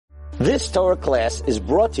This Torah class is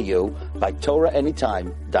brought to you by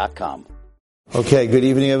TorahAnytime.com. Okay, good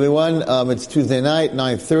evening, everyone. It's Tuesday night,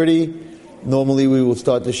 9:30. Normally, we will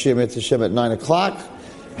start the Shir Mitzvah Shem at 9 o'clock.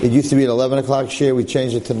 It used to be at 11 o'clock Shir. We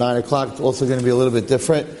changed it to 9 o'clock. It's also going to be a little bit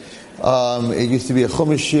different. It used to be a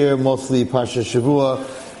Chumash Shir, mostly Pasha Shavua.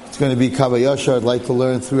 It's going to be Kabayasha. I'd like to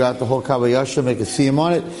learn throughout the whole Kabayasha, make a siyum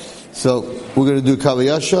on it. So, we're going to do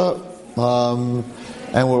Kabayasha.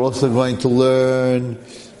 And we're also going to learn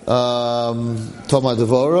Toma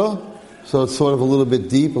Devora. So it's sort of a little bit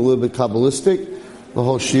deep, a little bit Kabbalistic, the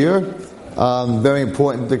whole Shir. Very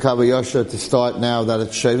important to Kabayasha to start now that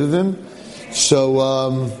it's Shavivim. So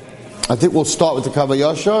I think we'll start with the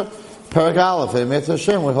Kabayasha. Perek Aleph, Emet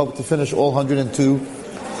Hashem. We hope to finish all 102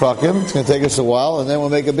 Prakim. It's going to take us a while, and then we'll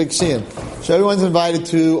make a big siyum. So everyone's invited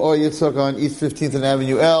to Or Yitzchak on East 15th and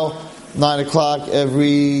Avenue L, 9 o'clock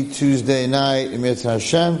every Tuesday night, Emet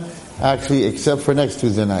Hashem. Actually, except for next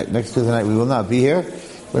Tuesday night. Next Tuesday night we will not be here.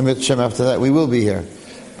 Emet Hashem after that we will be here.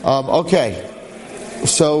 Okay.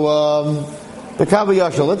 So, the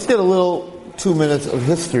Kabayasha. Let's get a little 2 minutes of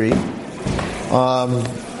history.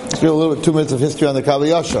 Let's get a little 2 minutes of history on the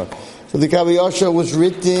Kabayasha. So the Kabayasha was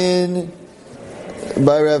written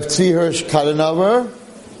by Rav Tzvi Hirsch Kadanavar.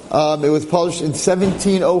 It was published in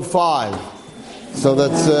 1705. So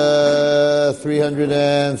that's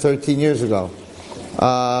 313 years ago.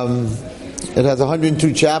 It has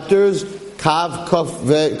 102 chapters. Kav Kuf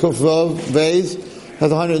Vav Vez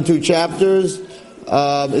has 102 chapters.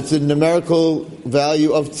 It's a numerical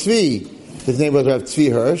value of Tzvi. His name was Rav Tzvi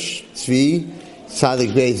Hirsch. Tzvi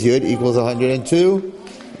Tzadik Beis Yud equals 102.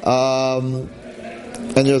 And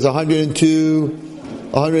there's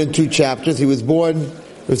 102 chapters. He was born.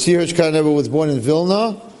 Rav Tzvi Hirsch Kadanavar was born in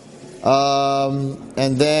Vilna.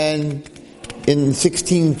 And then in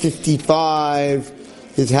 1655,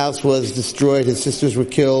 his house was destroyed. His sisters were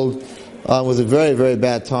killed. It was a very, very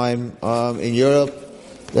bad time in Europe.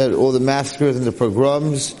 All the massacres and the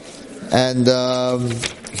pogroms. And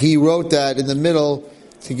he wrote that in the middle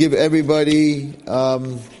to give everybody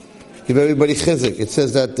chizuk. It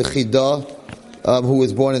says that the Chida, who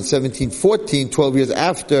was born in 1714, 12 years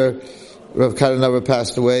after Rav Kadanavar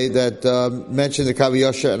passed away, that mentioned the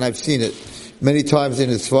Kabayasha, and I've seen it many times in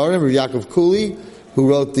his Svarim. Rav Yaakov Kuli, who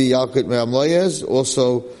wrote the Yalkut Me'am Loyez,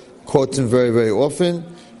 also quotes him very, very often.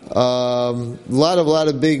 A lot of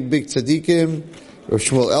big tzaddikim. Rav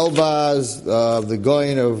Shmuel Elbaz, the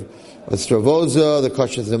Goyin of Stravoza, the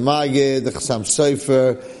Kosher Zemagid, the Chassam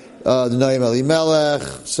Sofer, the Noam Elimelech.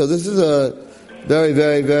 So this is a very,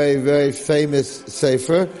 very, very, very famous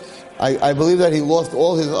sefer. I believe that he lost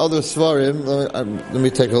all his other Svarim. Let me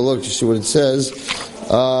take a look to see what it says.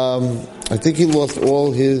 I think he lost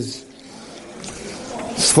all his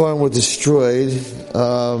Svarim were destroyed.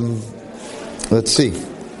 Let's see.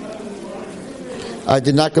 I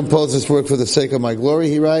did not compose this work for the sake of my glory,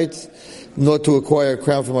 he writes, nor to acquire a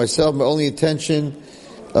crown for myself. My only intention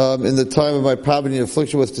in the time of my poverty and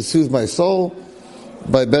affliction was to soothe my soul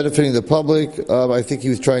by benefiting the public. I think he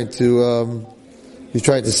was trying to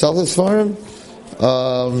sell his farm.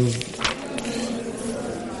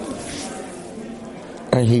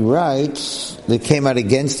 And he writes, they came out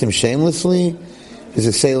against him shamelessly. His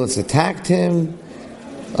assailants attacked him.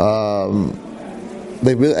 I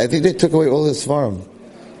think they took away all his farm.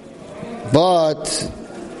 But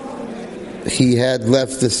he had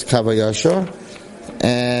left this Kabayasha,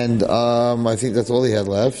 and I think that's all he had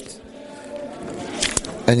left.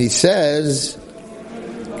 And he says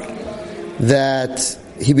that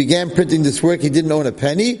he began printing this work. He didn't own a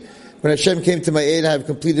penny. When Hashem came to my aid, I have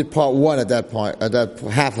completed part 1 at that point, at that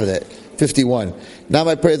half of it, 51. Now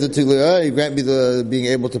my prayer is to He grant me the being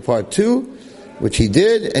able to part 2, which he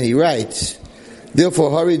did, and he writes, therefore,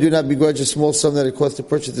 hurry, do not begrudge a small sum that it costs to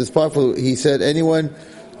purchase this part. For he said, anyone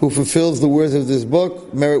who fulfills the words of this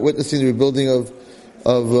book merit witnessing the rebuilding of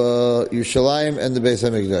Yerushalayim and the Beis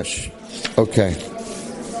HaMikdash. Okay.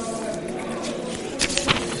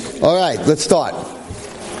 All right, let's start.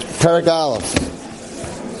 Perek Aleph.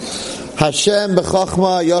 Hashem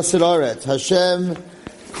b'chachma yasir aretz. Hashem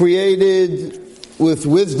created with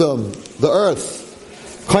wisdom the earth.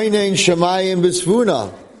 Kainen shemayim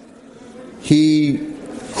b'svuna. He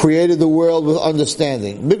created the world with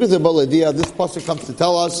understanding. Because of Baladia, this pasuk comes to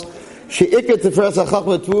tell us, what's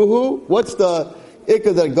the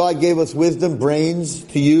ikka that God gave us wisdom, brains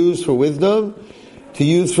to use for wisdom, to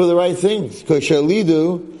use for the right things. To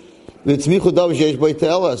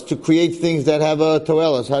create things that have a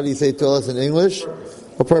toelas. How do you say toelas in English?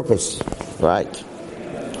 A purpose. Right.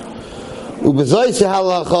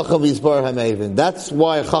 That's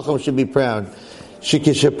why a chacham should be proud. If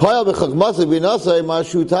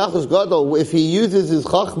he uses his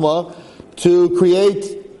chachma to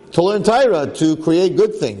learn Torah, to create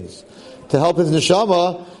good things, to help his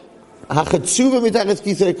neshama,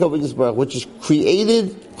 which is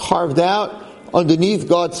created, carved out underneath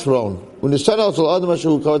God's throne. And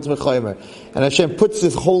Hashem puts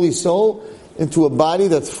this holy soul into a body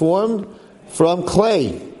that's formed from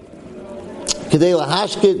clay. In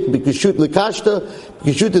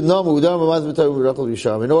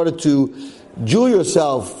order to jewel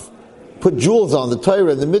yourself, put jewels on the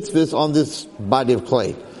Torah and the mitzvahs on this body of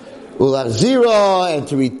clay. And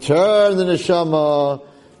to return the neshama.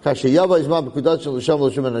 When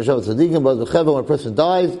a person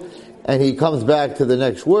dies and he comes back to the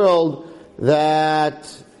next world,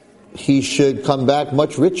 that he should come back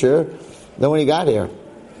much richer than when he got here.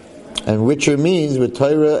 And richer means with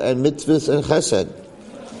Torah and mitzvahs and chesed.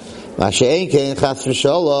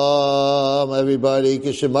 Everybody,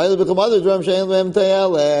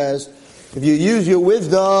 if you use your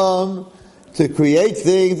wisdom to create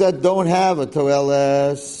things that don't have a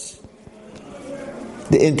toeles,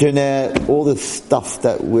 the internet, all this stuff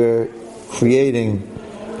that we're creating,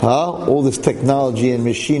 all this technology and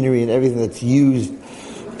machinery and everything that's used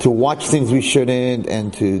to watch things we shouldn't,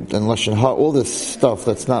 and lashon hara, all this stuff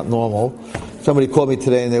that's not normal. Somebody called me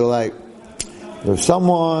today and they were like, there's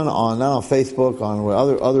someone on Facebook, on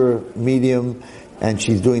other medium, and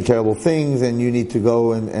she's doing terrible things, and you need to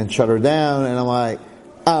go and shut her down. And I'm like,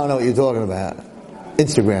 I don't know what you're talking about.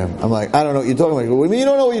 Instagram. I'm like, I don't know what you're talking about. What do you mean you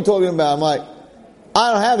don't know what you're talking about? I'm like,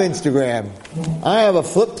 I don't have Instagram. I have a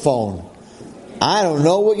flip phone. I don't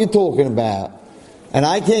know what you're talking about. And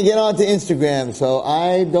I can't get onto Instagram, so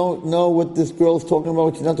I don't know what this girl's talking about,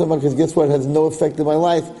 what she's not talking about, because guess what? It has no effect in my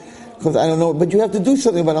life, because I don't know. But you have to do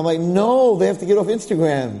something about it. I'm like, no, they have to get off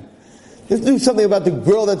Instagram. Just do something about the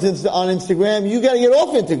girl that's on Instagram. You gotta get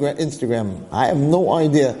off Instagram. I have no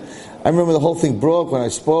idea. I remember the whole thing broke when I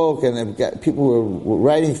spoke, and people were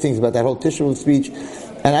writing things about that whole Tisha B'Av speech,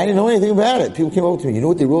 and I didn't know anything about it. People came over to me, you know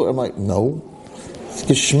what they wrote? I'm like, no. It's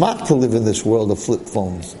geschmack to live in this world of flip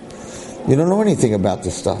phones. You don't know anything about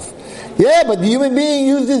this stuff. Yeah, but the human being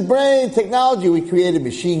used his brain, technology. We created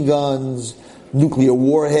machine guns, nuclear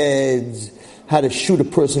warheads, how to shoot a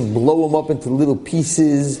person, blow them up into little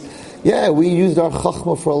pieces. Yeah, we used our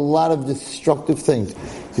chachma for a lot of destructive things.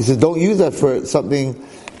 He says, don't use that for something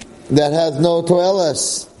that has no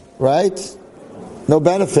toeles, right? No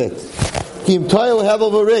benefit. Kim toil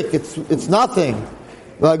hevel v'rik. It's nothing.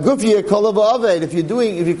 If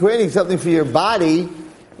you're creating something for your body,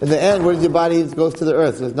 in the end, where does your body goes to the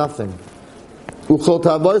earth? There's nothing. And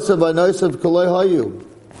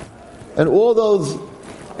all those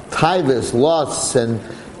tivus, lusts, and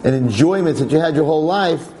enjoyments that you had your whole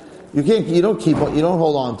life, you don't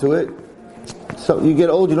hold on to it. So you get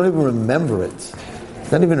old, you don't even remember it.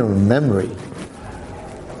 It's not even a memory.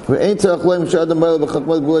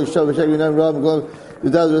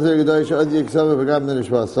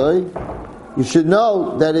 You should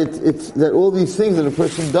know that it's that all these things that a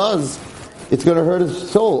person does, it's going to hurt his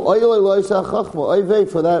soul. For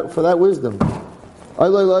that wisdom.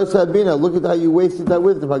 Look at how you wasted that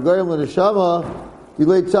wisdom. The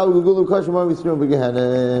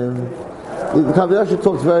Kavidash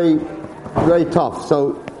talks very, very tough.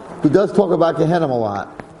 So he does talk about Gehenna a lot.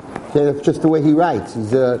 Okay, that's just the way he writes. He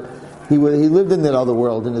lived in that other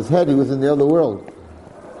world. In his head, he was in the other world.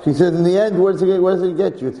 She says, in the end, where does it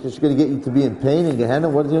get you? It's just going to get you to be in pain in Gehenna.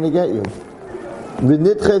 What is it going to get you?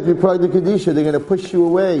 They're going to push you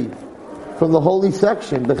away from the holy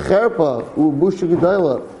section. The cherpa, ubusha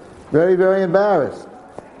gedayla. Very, very embarrassed.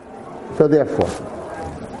 So therefore,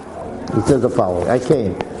 he says the following. I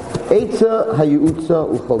came. Eitza hayutza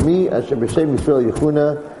uchomi asher b'shem Yisrael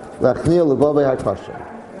yichuna lachniel levavei hakasha.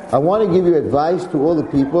 I want to give you advice to all the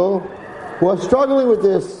people who are struggling with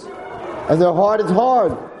this, and their heart is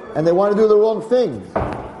hard, and they want to do the wrong things.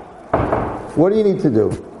 What do you need to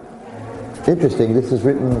do? Interesting, this is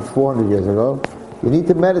written 400 years ago. You need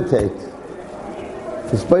to meditate.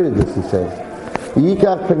 Despite of this, he says,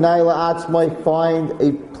 Yikach Penai La'atzmai, find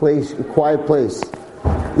a place, a quiet place.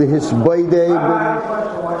 Lihisbaydei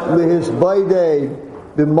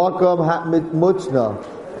b'makam ha'mit mutzna,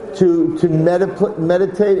 to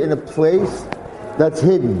meditate in a place that's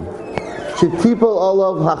hidden. Shetipal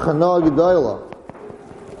olav hachana gedayla,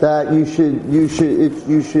 that you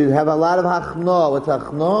should have a lot of hachna. What's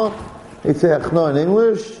hachna? They say hachna in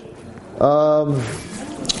English.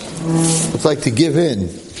 It's like to give in.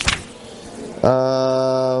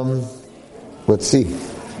 Let's see.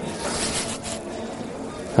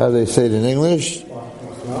 How do they say it in English?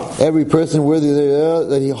 Every person worthy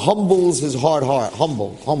that he humbles his hard heart.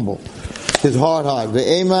 Humble. His hard heart.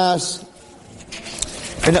 Ve'emas.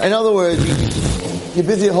 In other words, you're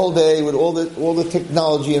busy the whole day with all the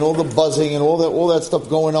technology and all the buzzing and all that stuff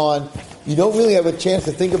going on. You don't really have a chance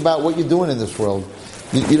to think about what you're doing in this world.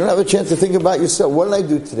 You don't have a chance to think about yourself. What did I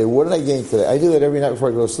do today? What did I gain today? I do that every night before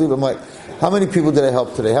I go to sleep. I'm like, how many people did I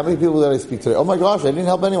help today? How many people did I speak today? Oh my gosh, I didn't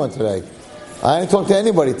help anyone today. I didn't talk to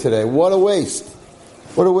anybody today. What a waste.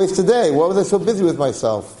 What a waste today. Why was I so busy with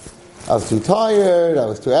myself? I was too tired. I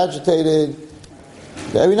was too agitated.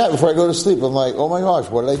 Every night before I go to sleep, I'm like, oh my gosh,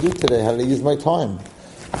 what did I do today? How did I use my time?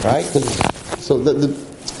 Right? So the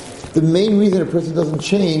main reason a person doesn't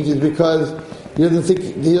change is because he doesn't think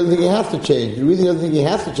he has to change. The reason he doesn't think he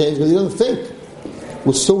has to change is because he doesn't think.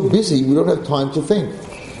 We're so busy, we don't have time to think.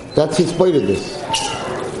 That's in spite of this.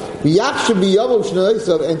 And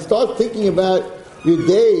start thinking about your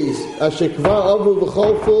days. All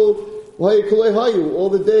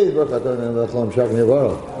the days.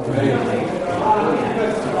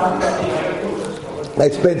 I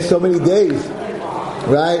spent so many days,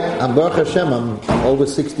 right? I'm Baruch Hashem, I'm over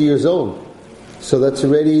 60 years old. So that's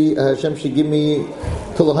already, Hashem should give me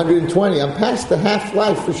till 120. I'm past the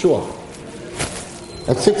half-life for sure.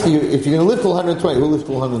 At 60, if you're going to live till 120, who lives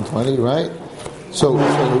till 120, right? So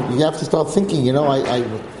you have to start thinking, I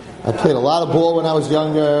played a lot of ball when I was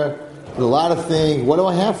younger, did a lot of things. What do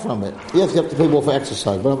I have from it? Yes, you have to play ball for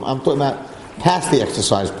exercise, but I'm talking about past the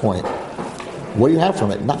exercise point. What do you have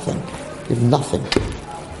from it? Nothing. You have nothing.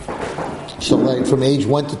 So like from age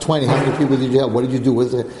 1 to 20, how many people did you have? What did you do?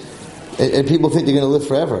 And people think they're going to live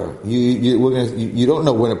forever. You don't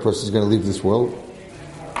know when a person's going to leave this world.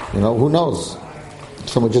 Who knows?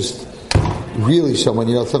 Someone,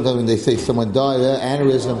 sometimes when they say someone died,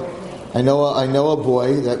 aneurysm. I know a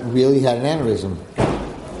boy that really had an aneurysm.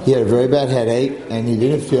 He had a very bad headache, and he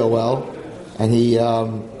didn't feel well. And he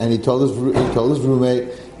told his roommate,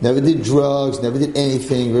 never did drugs, never did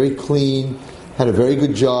anything, very clean, had a very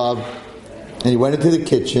good job. And he went into the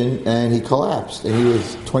kitchen and he collapsed. And he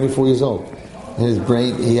was 24 years old. And his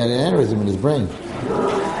brain, he had an aneurysm in his brain.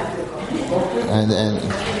 And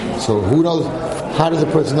so who knows, how does a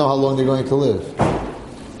person know how long they're going to live?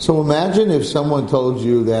 So imagine if someone told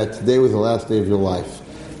you that today was the last day of your life.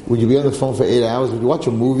 Would you be on the phone for 8 hours? Would you watch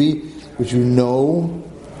a movie which you know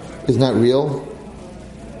is not real?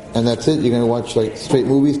 And that's it? You're going to watch like straight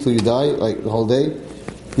movies till you die, like the whole day?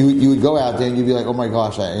 You would go out there and you'd be like, oh my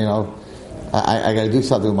gosh, I got to do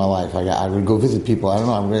something with my life. I would go visit people. I don't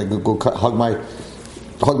know. I'm going to go hug my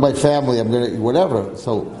family. I'm going to whatever.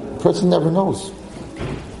 So a person never knows.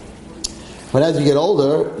 But as you get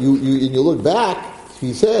older, you look back.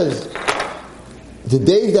 He says, the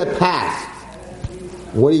days that passed,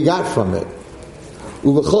 what do you got from it?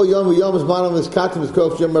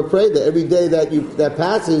 That every day that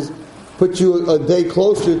passes puts you a day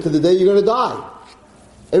closer to the day you're going to die.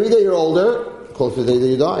 Every day you're older, closer to the day that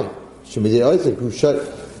you die. He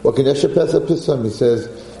says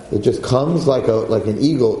it just comes like an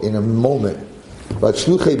eagle in a moment. And the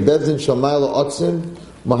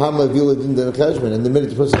minute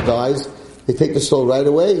the person dies, they take the soul right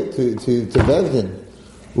away to Bezdin.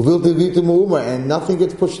 And nothing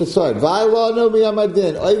gets pushed aside.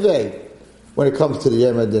 When it comes to the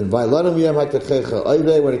Yom Hadin.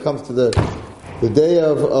 When it comes to the day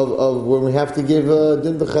of when we have to give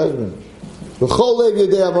Din B'Cheshbon.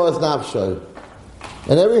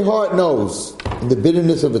 And every heart knows in the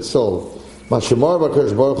bitterness of its soul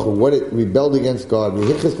what it rebelled against God,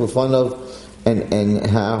 and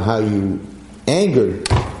how you angered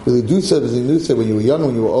when you were young,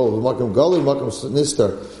 when you were old.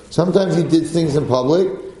 Sometimes you did things in public,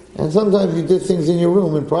 and sometimes you did things in your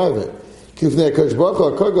room in private. But there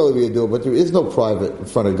is no private in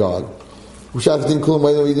front of God.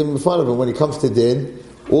 When it comes to din,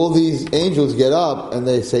 all these angels get up and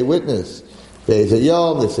they say witness. There's a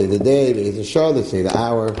yom, they say the day. There's a shah, they say the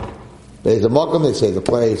hour. There's a makom, they say the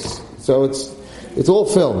place. So it's all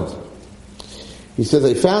filmed. He says,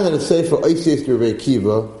 I found in a sefer Oisius Rebbe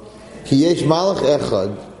Kiva, ki yesh malach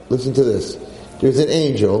echad. Listen to this. There's an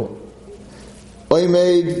angel,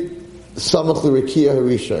 oimed samach l'rekiah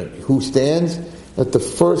harishon, who stands at the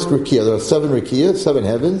first rekiah. There are 7 rekiahs, 7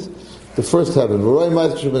 heavens. The first heaven,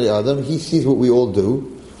 he sees what we all do.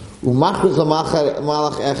 And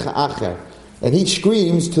he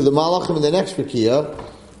screams to the malachim in the next rekiah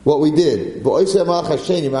what we did. And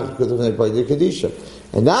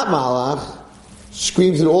that malach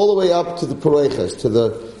screams it all the way up to the pareiches, to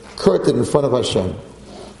the curtain in front of Hashem.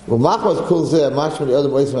 When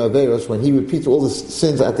he repeats all the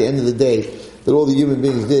sins at the end of the day that all the human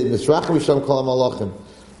beings did,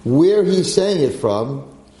 where he's saying it from,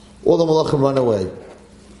 all the malachim run away.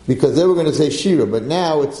 Because they were going to say shira, but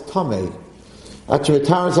now it's tameh.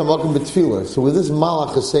 So where this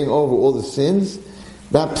malach is saying over all the sins,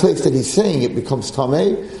 that place that he's saying it becomes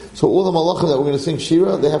tameh. So all the malachim that we're going to sing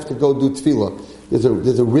shira, they have to go do tefillah. There's a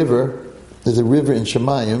river in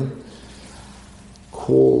Shemayim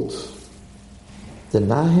called the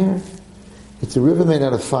Nahir. It's a river made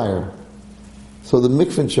out of fire. So the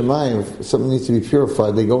mikveh in Shemayim, if something needs to be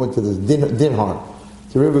purified, they go into this dinhar.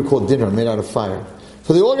 It's a river called dinhar, made out of fire.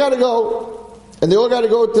 So they all got to go, and they all got to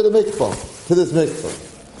go to the mikveh, to this mikveh.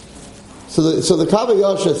 So the Kav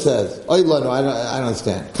Yasha says, I don't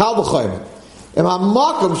understand. Kal b'chayim.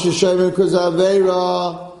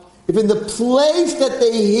 If in the place that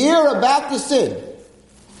they hear about the sin,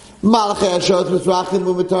 the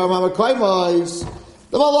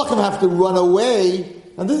malachim have to run away,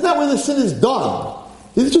 and this is not where the sin is done.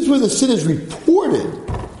 This is just where the sin is reported.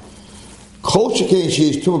 The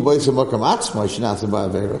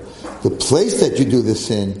place that you do the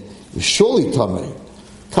sin is surely tamei.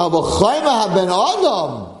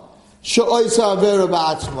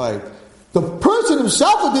 The person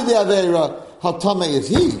himself who did the avera, how tamei is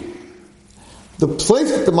he? The place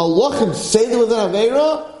that the malachim say there was an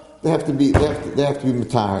avera, they have to be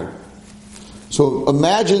matahed. So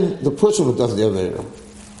imagine the person who does the avera.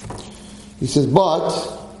 He says, but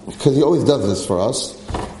because he always does this for us,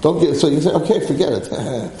 so you say, okay, forget it.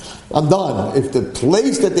 I'm done. If the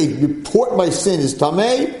place that they report my sin is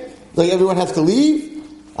tamei, like everyone has to leave,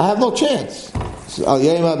 I have no chance. Don't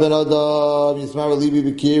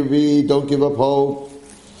give up hope.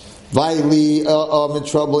 Vaili, I'm in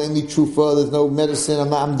trouble. Any trufa, there's no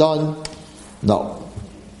medicine. I'm done. No.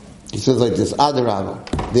 He says like this, Adarava,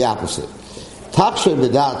 the opposite.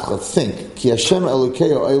 Think, Ki Hashem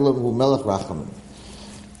Elokei Olam Hu Melech Rachamim.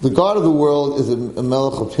 The God of the world is a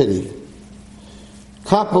melech of pity.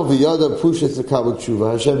 Kapo v'yada pushes the kabel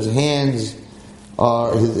tshuva. Hashem's hands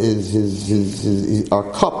are are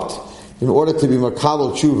cupped in order to be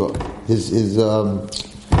makabel tshuva. His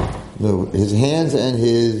hands and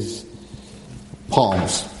his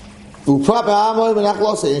palms. And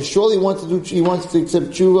surely he wants to accept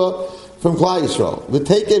tshuva from Klal Yisrael.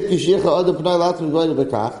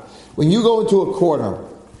 When you go into a corner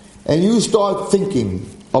and you start thinking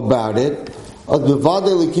about it, Hashem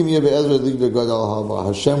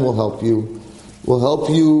will help you. Will help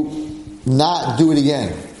you not do it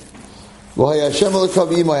again. Hashem will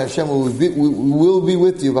be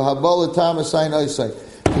with you.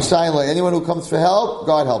 Anyone who comes for help,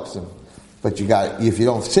 God helps him. But if you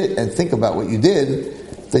don't sit and think about what you did,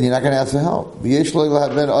 then you're not going to ask for help.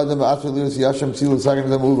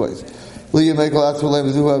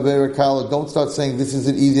 Don't start saying this is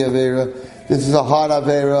an easy avera, this is a hard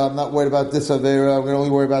avera, I'm not worried about this avera, I'm going to only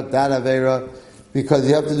worry about that avera, because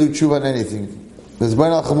you have to do tshuva on anything.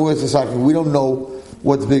 We don't know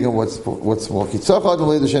what's big and what's small. You have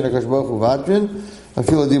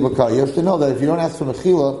to know that if you don't ask for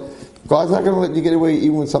mechila, God's not going to let you get away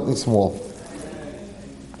even with something small.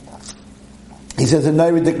 He says a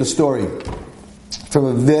very ridiculous story from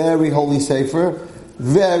a very holy sefer,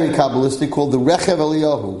 very Kabbalistic, called the Rechev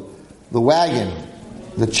Eliyahu, the wagon,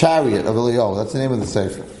 the chariot of Eliyahu. That's the name of the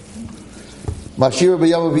sefer. Mashira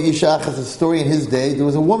b'yama b'isha achas, a story in his day. There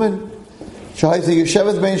was a woman. She was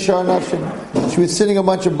sitting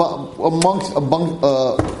amongst a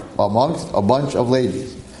bunch of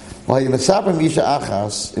ladies.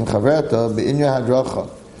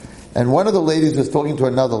 And one of the ladies was talking to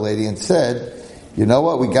another lady and said, you know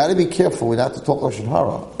what, we got to be careful. We have to talk lashon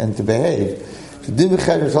hara and to behave.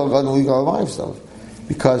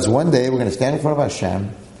 Because one day we're going to stand in front of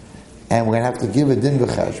Hashem and we're going to have to give a din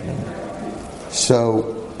v'cheshbon.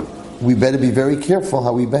 So we better be very careful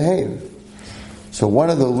how we behave. So one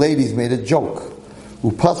of the ladies made a joke.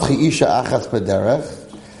 And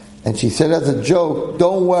she said as a joke,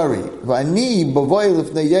 don't worry.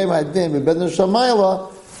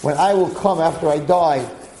 When I will come after I die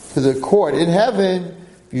to the court in heaven,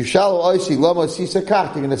 you're going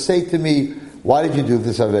to say to me, why did you do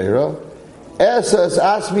this avera?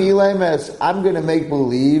 I'm going to make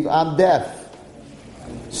believe I'm deaf.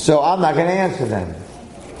 So I'm not going to answer them.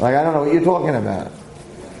 Like, I don't know what you're talking about.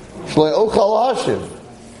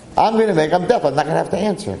 I'm deaf. I'm not going to have to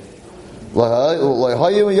answer.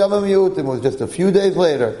 It was just a few days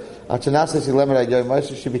later. She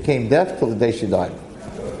became deaf till the day she died.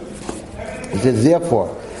 He says,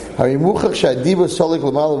 therefore, you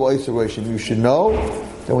should know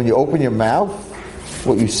that when you open your mouth,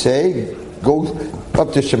 what you say goes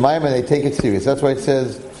up to Shemayim and they take it serious. That's why it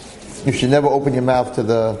says you should never open your mouth to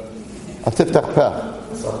the Atiftach Peh.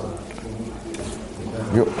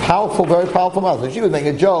 You're powerful, very powerful mouth. So she was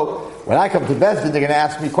making a joke. When I come to Bezdin, they're going to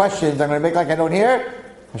ask me questions. I'm going to make like I don't hear.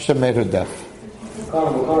 Hashem made her deaf. What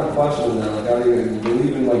kind of question then? Like, how do you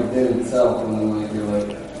believe in like din itself, and then like you're like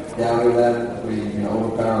doubting that, where you can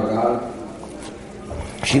overpower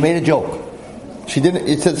God? She made a joke. She didn't.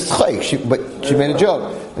 It says tzchayk, but she made a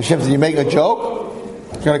joke. Hashem said, "You make a joke,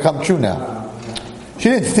 it's going to come true now." She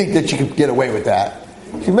didn't think that she could get away with that.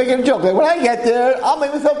 She's making a joke. Like, when I get there, I'll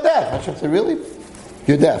make myself deaf. Hashem said, "Really?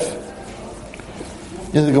 You're deaf."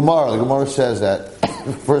 In the Gemara says that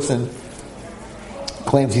if a person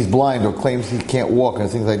claims he's blind or claims he can't walk and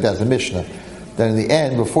things like that, it's a Mishnah, then in the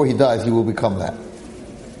end, before he dies, he will become that.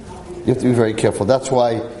 You have to be very careful. That's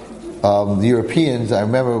why the Europeans, I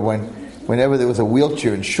remember whenever there was a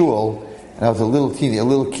wheelchair in shul, and I was a little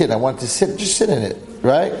kid, I wanted to just sit in it,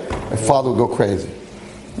 right? My father would go crazy.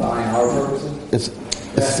 The Ein Hara purposes?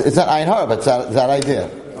 It's not Ein Hara, but it's that idea.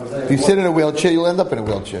 If you sit in a wheelchair, you'll end up in a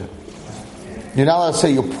wheelchair. You're not allowed to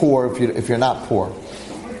say you're poor if you're not poor,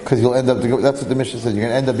 because you'll end up. That's what the Mishnah says. You're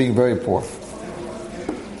going to end up being very poor.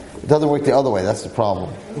 It doesn't work the other way. That's the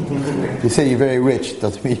problem. You say you're very rich,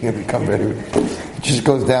 doesn't mean you're going to become very rich. It just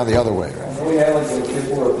goes down the other way. Right? We have like the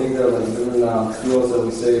Kippur things that like different schools that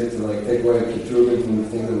we say to like take away Kitruvim from the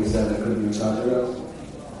things that we said that could be controversial.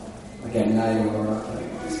 Like at night or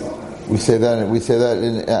like stuff. We say that at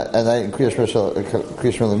night in Kriyash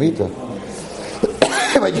Lamita.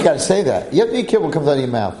 But you got to say that. You have to be careful what comes out of your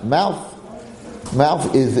mouth.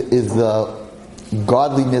 Mouth is the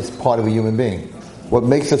godliness part of a human being. What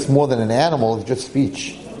makes us more than an animal is just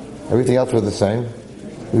speech. Everything else we're the same.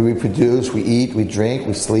 We reproduce, we eat, we drink,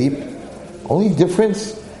 we sleep. Only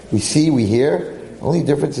difference, we see, we hear. Only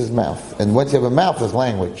difference is mouth. And once you have a mouth, there's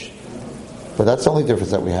language. But that's the only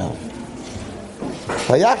difference that we have.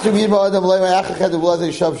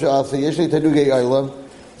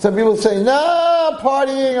 Some people say, no, I'm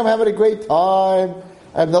partying, I'm having a great time,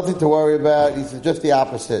 I have nothing to worry about. He says, just the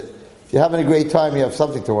opposite. If you're having a great time, you have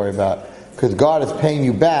something to worry about. Because God is paying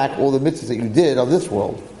you back all the mitzvahs that you did of this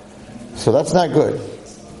world. So that's not good.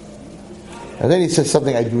 And then he says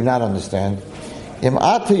something I do not understand. Im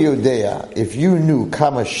ata yodea, if you knew,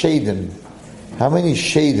 kama shadim, how many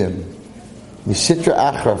shadim, misitra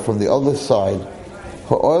achra, from the other side,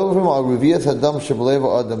 ha'oilvim al revias adam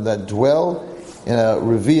shabaleva adam, that dwell in a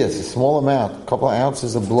revius, a small amount, a couple of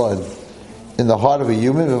ounces of blood, in the heart of a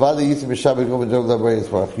human, you would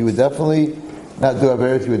definitely not do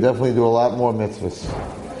Averis, you would definitely do a lot more mitzvahs.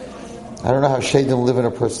 I don't know how shadim live in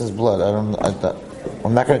a person's blood.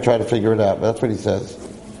 I'm not going to try to figure it out, but that's what he says.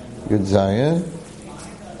 Yud Zayin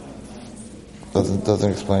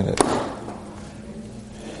doesn't explain it.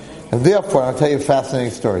 And therefore, I'll tell you a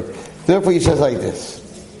fascinating story. Therefore, he says like this.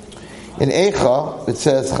 In Eicha, it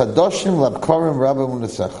says, Chadoshim labkarim rabba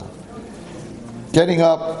munasecha. Getting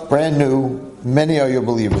up, brand new, many are your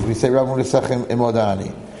believers. We say rabba munasecha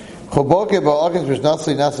imodani. Choboke ba'akins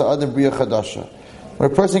v'shnasli nasa adam b'riya chadasha.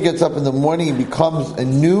 When a person gets up in the morning, he becomes a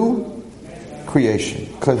new creation,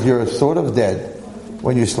 because you're sort of dead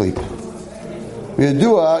when you sleep.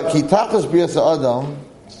 V'yadua ki tachas b'riyas adam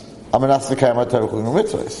amanas l'kayim ha'torah v'chulin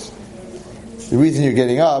mitzvahs. The reason you're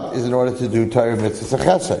getting up is in order to do Torah mitzvahs and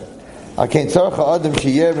chesed.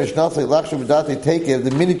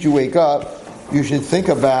 The minute you wake up, you should think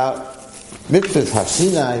about mitzvahs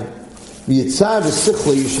hasinai. You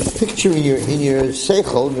should picture in your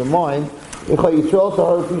seichel, in your mind,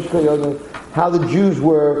 how the Jews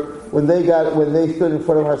were when they stood in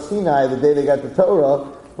front of Har Sinai the day they got the Torah,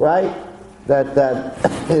 right? That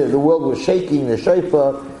the world was shaking, the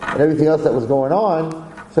shofar, and everything else that was going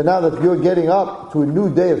on. So now that you're getting up to a new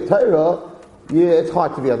day of Torah, it's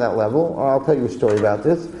hard to be on that level. I'll tell you a story about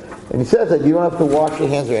this. And he says that you don't have to wash your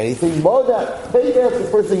hands or anything. Modat, take that's the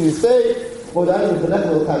first thing you say. I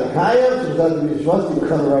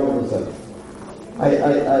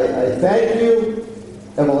thank you,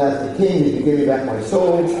 everlasting King, that you gave me back my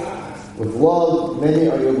soul. With love, many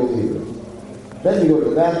are your believers. Then you go to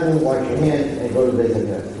the bathroom, wash your hands, and go to the Beis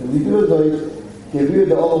HaKnesset. When you do those, you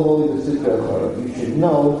should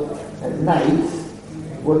know at night,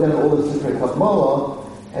 we're going to all the Sifrei Kabbalah,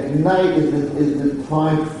 at night is the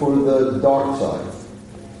time for the dark side.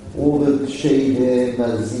 All the Shadim,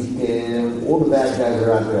 Mazikim, all the bad guys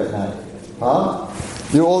are out there at night. Huh?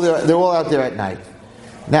 They're all out there at night.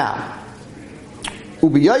 Now,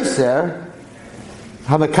 Ubi Yoser,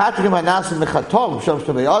 Hamakatim Anasim Mechatom, Shem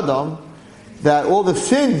Shem Adam, that all the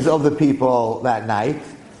sins of the people that night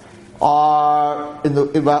are in the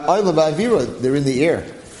they're in the air.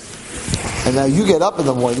 And now you get up in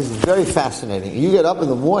the morning, this is very fascinating. You get up in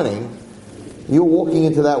the morning, you're walking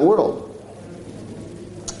into that world.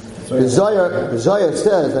 The Zohar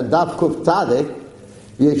says, and Daf Kuf Tzadik,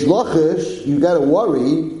 Yesh Lochish, you got to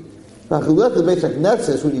worry. When you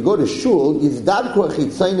go to shul, the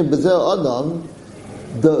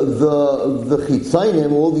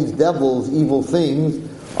chitzainim, all these devils, evil things,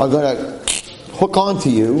 are going to hook onto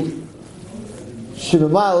you. Because you're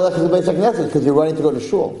running to go to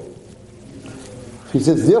shul. He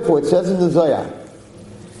says, therefore, it says in the Zohar,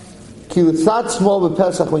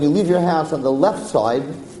 when you leave your house on the left side,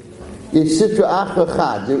 there is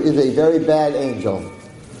a very bad angel.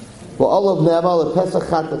 On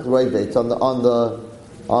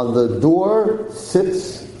the door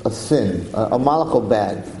sits a sin, a malach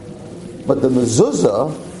bad. But the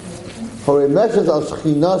mezuzah, for a message of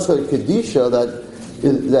shchinas or kedisha, that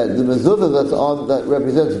the mezuzah that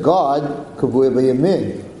represents God, kavuya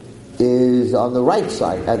b'yamin, is on the right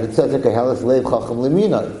side, as it says in Kehelas Lev Chacham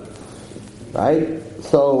Lemina. Right?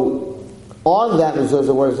 So on that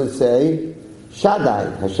mezuzah, what does it say?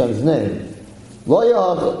 Shaddai, Hashem's name. Hear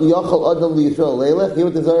what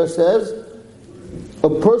the Zohar says? A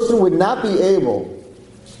person would not be able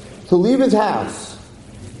to leave his house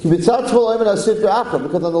because on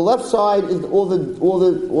the left side is all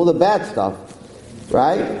the bad stuff,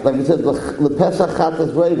 right? Like we said, lepesach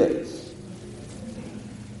chatas reides.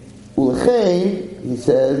 Ulechein, he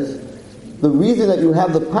says, the reason that you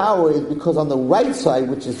have the power is because on the right side,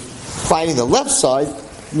 which is fighting the left side,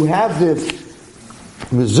 you have this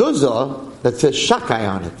mezuzah that says shakai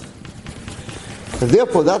on it. And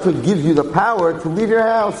therefore, that's what gives you the power to leave your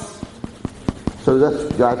house. So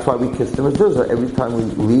that's why we kiss the mezuzah. Every time we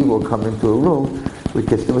leave or come into a room, we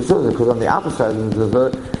kiss the mezuzah, because on the opposite side of the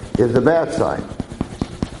mezuzah is the bad side.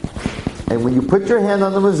 And when you put your hand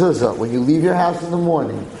on the mezuzah, when you leave your house in the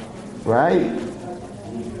morning, right,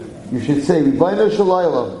 you should say, Ribono shel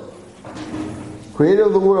olam, Creator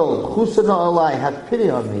of the world, Chusana alai, have pity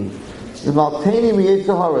on me. To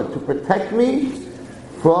protect me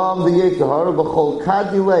from the Yetzer Hara, b'chol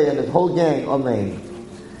kadilei, and his whole gang, amen.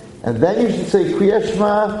 And then you should say Kriya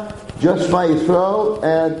Shema, just Shema Yisrael,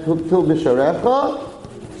 and Til B'Sharecha.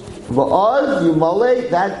 V'az Yumalei,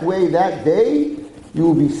 that way, that day, you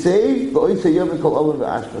will be saved from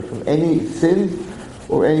any sin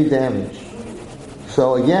or any damage.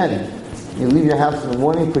 So again, you leave your house in the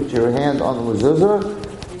morning, put your hand on the mezuzah,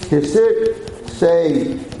 kiss it,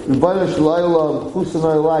 say, Ribono shel olam,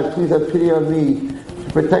 Chusana alai, please have pity on me to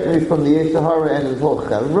protect me from the Yetzer Hara and his whole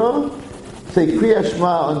chevra. Say Kriya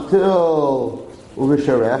Shema until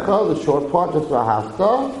Uvisharecha, the short part, just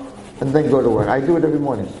Rahafta, and then go to work. I do it every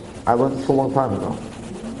morning. I learned this a long time ago.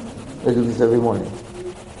 I do this every morning.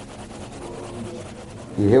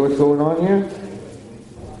 You hear what's going on here?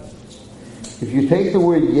 If you take the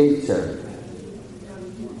word Yetzer,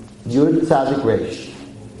 Yud Tzadik Reish.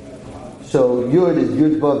 So Yud is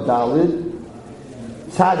Yud Vav Dalid,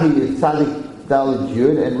 Tzadik is Tzadik Dalid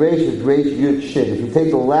Yud, and Reish is Reish Yud Shin. If you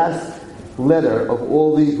take the last letter of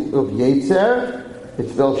all these of Yetzer,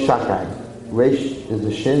 it's spelled Shakai. Reish is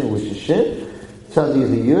the Shin, which is Shin. Tzadik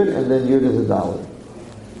is a Yud, and then Yud is a Dalid.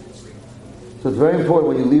 So it's very important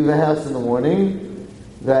when you leave the house in the morning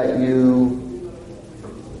that you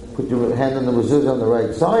put your hand on the mezuzah on the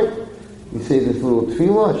right side. You say this little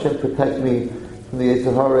tefillah, Hashem protect me from the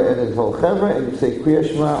Yetzer Hara and his whole chevra, and you say Kriya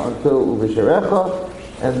Shema until Uvisharecha,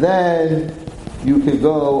 and then you can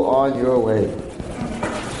go on your way.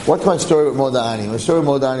 What's my story with Modani? My story with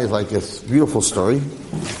Modani is like this beautiful story,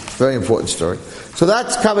 very important story. So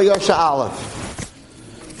that's Kavayosha Aleph.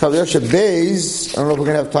 Kavayosha Beis, I don't know if we're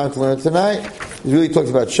going to have time to learn it tonight. It really talks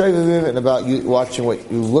about Shovavim and about you watching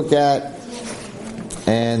what you look at,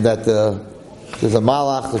 and that there's a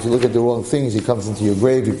malach, if you look at the wrong things, he comes into your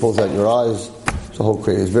grave, he pulls out your eyes. It's a whole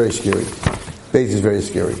crazy. It's very scary. Beis is very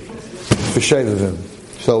scary. For Shovavim.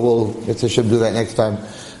 So we'll get to do that next time.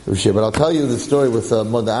 But I'll tell you the story with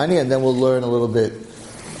Modani, and then we'll learn a little bit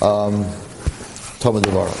Talmud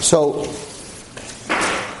Devarah. So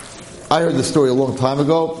I heard this story a long time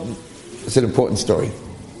ago. It's an important story.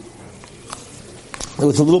 There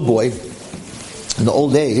was a little boy in the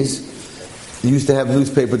old days. They used to have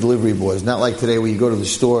newspaper delivery boys, not like today where you go to the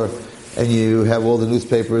store and you have all the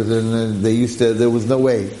newspapers, and there was no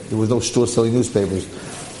way, there was no store selling newspapers.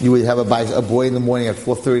 You would have a boy in the morning at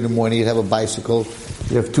 4:30 in the morning, you'd have a bicycle,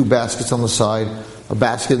 you'd have two baskets on the side, a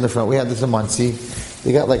basket in the front. We had this in Muncie.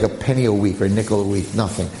 They got like a penny a week or a nickel a week,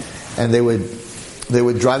 nothing. And they would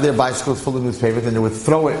drive their bicycles full of newspapers, and they would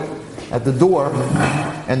throw it at the door,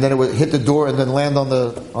 and then it would hit the door and then land on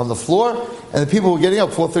the floor, and the people were getting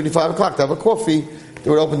up 4:30, 5 o'clock to have a coffee. They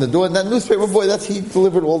would open the door, and that newspaper boy, he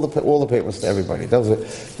delivered all the papers to everybody. That was it.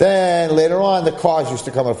 Then later on, the cars used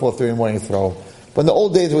to come at 4:30 in the morning and throw But in the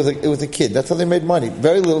old days, it was a kid. That's how they made money.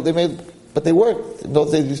 Very little. But they worked. In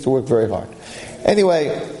those days, they used to work very hard.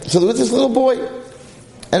 Anyway, so there was this little boy,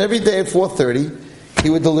 and every day at 4:30, he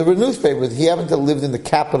would deliver newspapers. He happened to live in the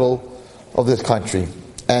capital of this country,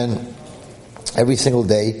 and every single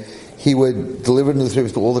day, he would deliver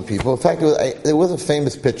newspapers to all the people. In fact, there was a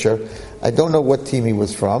famous pitcher. I don't know what team he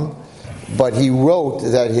was from, but he wrote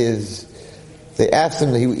that they asked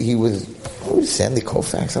him, he was Sandy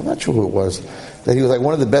Koufax, I'm not sure who it was, that he was like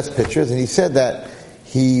one of the best pitchers, and he said that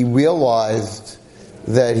he realized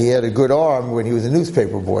that he had a good arm when he was a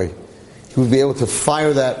newspaper boy. He would be able to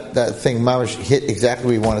fire that thing, Mamash, hit exactly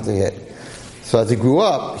where he wanted to hit. So as he grew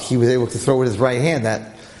up, he was able to throw with his right hand,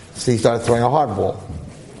 so he started throwing a hard ball.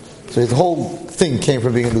 So his whole thing came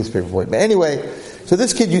from being a newspaper boy. But anyway, so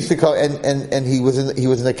this kid used to come, and he was in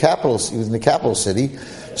the capital. He was in the capital city,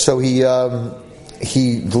 so he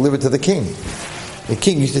delivered to the king. The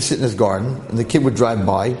king used to sit in his garden, and the kid would drive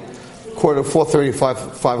by, 4:30,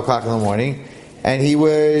 5 o'clock in the morning, and he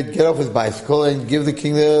would get off his bicycle and give the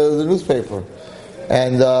king the newspaper.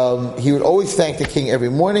 And he would always thank the king every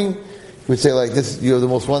morning. He would say, like, "This, you're the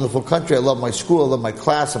most wonderful country. I love my school. I love my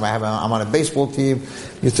class. I'm on a baseball team.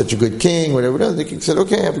 You're such a good king." Whatever it is. The king said,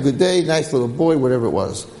 "Okay, have a good day. Nice little boy." Whatever it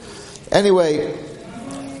was. Anyway,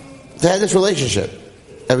 they had this relationship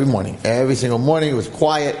every morning. Every single morning, it was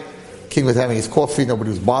quiet. King was having his coffee.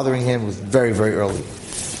 Nobody was bothering him. It was very, very early.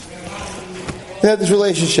 They had this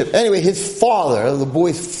relationship. Anyway, his father, the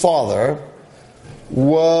boy's father,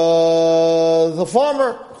 was a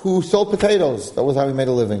farmer who sold potatoes. That was how he made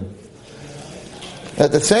a living.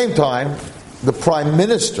 At the same time, the prime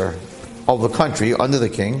minister of the country, under the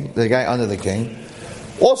king, the guy under the king,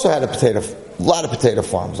 also had a lot of potato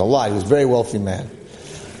farms. A lot. He was a very wealthy man.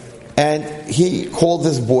 And he called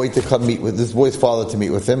this boy to come meet with this boy's father to meet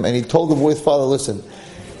with him, and he told the boy's father, "Listen,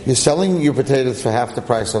 you're selling your potatoes for half the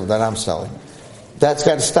price of that I'm selling. That's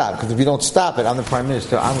got to stop, because if you don't stop it, I'm the prime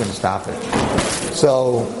minister, I'm going to stop it.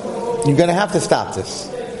 So you're going to have to stop this."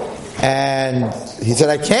 And he said,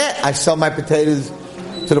 "I can't. I sell my potatoes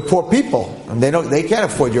to the poor people, and they can't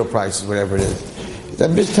afford your prices, whatever it is.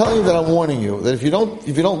 I'm just telling you that I'm warning you that if you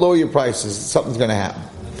don't lower your prices, something's going to happen."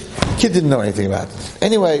 The kid didn't know anything about this.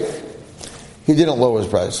 Anyway, he didn't lower his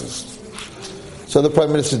prices. So the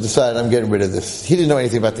prime minister decided, "I'm getting rid of this." He didn't know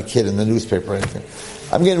anything about the kid in the newspaper or anything.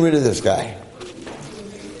 "I'm getting rid of this guy."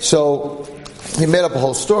 So he made up a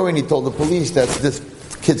whole story, and he told the police that this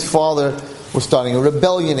kid's father was starting a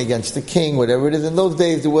rebellion against the king, whatever it is. In those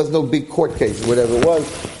days, there was no big court case, whatever it was.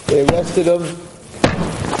 They arrested him,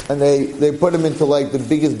 and they put him into like the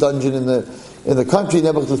biggest dungeon in the country.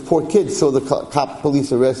 Never was this poor kid. So the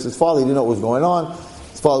police arrested his father. He didn't know what was going on.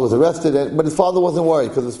 His father was arrested, but his father wasn't worried,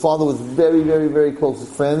 because his father was very, very, very close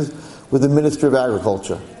friends with the Minister of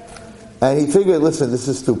Agriculture. And he figured, listen, this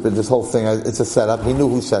is stupid, this whole thing, it's a setup. He knew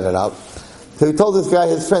who set it up. So he told this guy,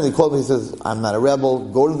 his friend, he called me, he says, "I'm not a rebel,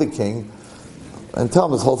 go to the king and tell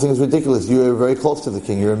him this whole thing is ridiculous. You're very close to the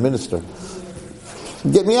king, you're a minister.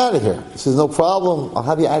 Get me out of here." He says, "No problem, I'll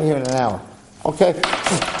have you out of here in an hour." Okay.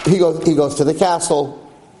 He goes to the castle.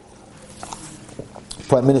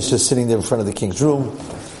 Prime Minister is sitting there in front of the king's room.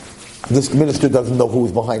 This minister doesn't know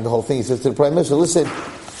who's behind the whole thing. He says to the prime minister, "Listen,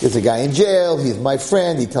 there's a guy in jail, he's my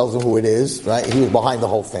friend." He tells him who it is, right? He was behind the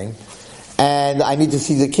whole thing. "And I need to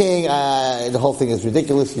see the king. The whole thing is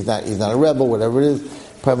ridiculous. He's not a rebel, whatever it is."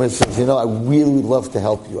 Prime Minister says, "I really would love to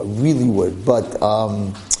help you. I really would. But we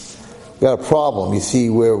got a problem. You see,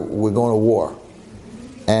 we're going to war.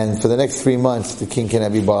 And for the next 3 months, the king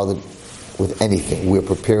cannot be bothered with anything. We're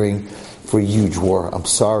preparing for a huge war. I'm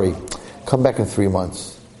sorry. Come back in 3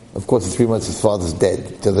 months." Of course, in 3 months, his father's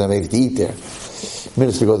dead. Doesn't have anything to eat there.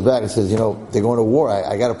 Minister goes back and says, "They're going to war.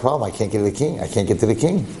 I got a problem. I can't get to the king. I can't get to the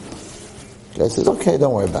king." The guy says, "Okay,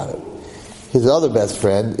 don't worry about it." His other best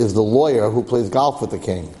friend is the lawyer who plays golf with the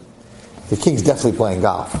king. The king's definitely playing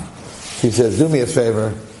golf. He says, "Do me a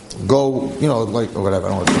favor. Go, or whatever. I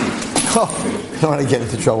don't want to get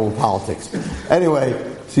into trouble with politics." Anyway,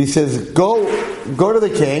 so he says, go to the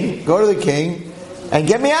king, and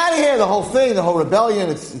get me out of here. The whole thing, the whole rebellion,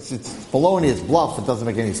 it's baloney, it's bluff. It doesn't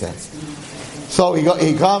make any sense. So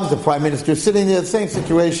he comes, the prime minister is sitting there, the same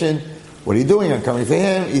situation. "What are you doing? I'm coming for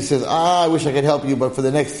him." He says, "I wish I could help you, but for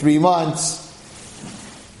the next 3 months,"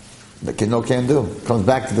 the kid can do. Comes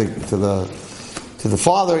back to the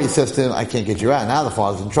father. He says to him, "I can't get you out." Now the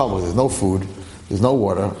father's in trouble. There's no food, there's no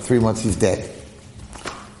water. 3 months he's dead.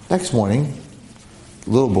 Next morning,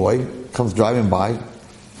 little boy comes driving by,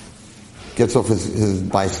 gets off his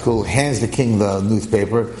bicycle, hands the king the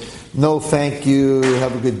newspaper. "No, thank you.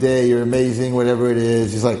 Have a good day. You're amazing," whatever it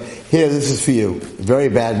is. He's like, "Here, this is for you." Very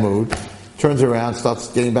bad mood. turns around,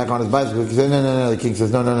 starts getting back on his bicycle. He says, no. The king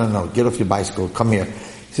says, no, get off your bicycle, come here.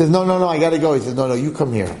 He says, no, I gotta go. He says, no, you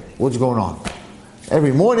come here. What's going on?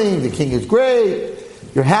 Every morning, the king is great,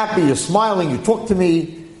 you're happy, you're smiling, you talk to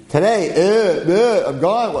me. Today, I'm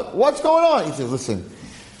gone. What's going on? He says, listen,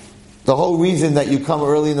 the whole reason that you come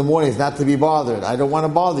early in the morning is not to be bothered. I don't want to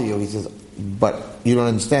bother you. He says, but you don't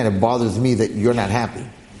understand, it bothers me that you're not happy.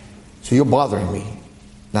 So you're bothering me.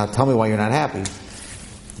 Now tell me why you're not happy. He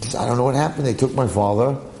says, I don't know what happened. They took my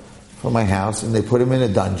father from my house and they put him in a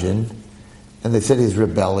dungeon and they said he's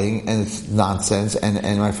rebelling and it's nonsense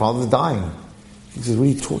and my father's dying. He says, what are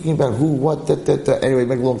you talking about? Who, what, Anyway,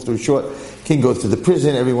 make a long story short, king goes to the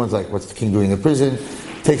prison. Everyone's like, what's the king doing in the prison?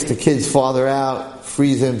 Takes the kid's father out,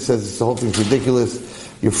 frees him, says the whole thing's ridiculous.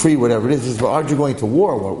 You're free, whatever it is. He says, well, aren't you going to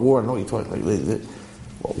war? What war? I know what you're talking about.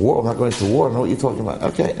 War? I'm not going to war. I know what you're talking about.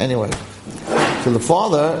 Okay, anyway. So the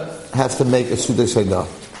father has to make a Sudei Seidah.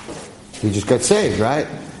 He just got saved, right?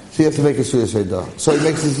 So he has to make a Sudei Seidah. So he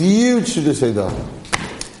makes this huge Sudei Seidah.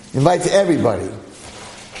 Invites everybody.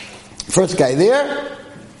 First guy there,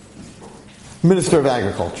 Minister of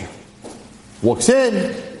Agriculture. Walks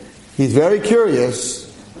in, he's very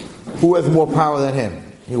curious, who has more power than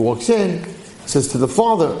him? He walks in, says to the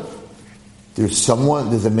father, there's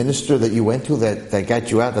a minister that you went to that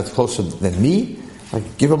got you out that's closer than me?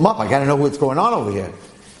 Like, give him up, I gotta know what's going on over here.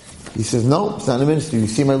 He says, no, it's not a minister. You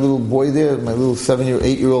see my little boy there, my little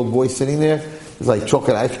 8-year-old boy sitting there? There's like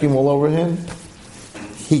chocolate ice cream all over him.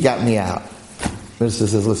 He got me out. The minister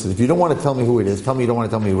says, listen, if you don't want to tell me who it is, tell me you don't want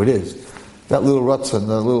to tell me who it is. That little Rutzen,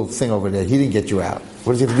 the little thing over there, he didn't get you out.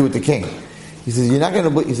 What does he have to do with the king? He says, you're not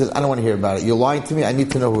going to, he says, I don't want to hear about it. You're lying to me, I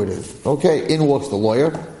need to know who it is. Okay, in walks the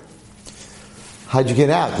lawyer. How'd you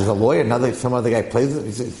get out? There's a lawyer, some other guy plays it.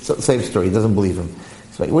 He says, same story, he doesn't believe him.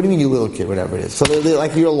 He's like, what do you mean you little kid, whatever it is? So they're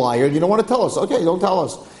like, you're a liar, you don't want to tell us. Okay, don't tell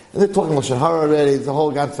us. And they're talking Lashon Hara already, the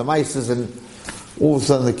whole got some ISIS, and all of a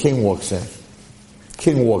sudden the king walks in.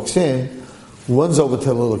 King walks in, runs over to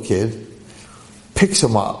the little kid, picks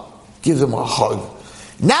him up, gives him a hug.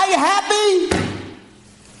 Now you happy?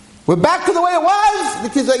 We're back to the way it was? The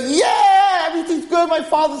kid's like, yeah, everything's good, my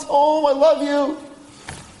father's home, I love you.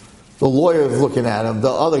 The lawyer is looking at him, the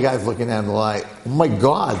other guy's looking at him like, oh my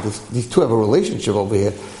God, these two have a relationship over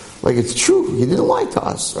here. Like, it's true, he didn't lie to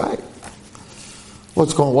us, right?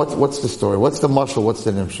 What's the story? What's the mashal? What's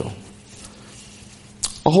the nimshal?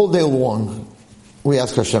 A whole day long, we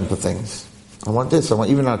ask Hashem for things. I want this,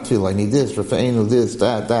 even our tefillah, I need this, Rafa'inu, this,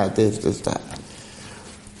 that, that.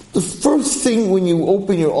 The first thing when you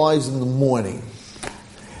open your eyes in the morning,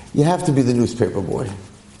 you have to be the newspaper boy.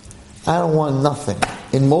 I don't want nothing.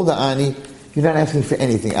 In Moda'ani, you're not asking for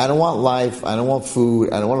anything. I don't want life, I don't want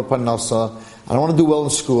food, I don't want a parnasa, I don't want to do well in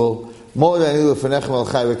school.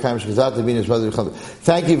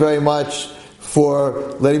 Thank you very much for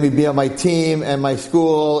letting me be on my team and my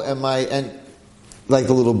school and like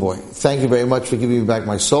the little boy. Thank you very much for giving me back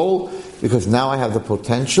my soul, because now I have the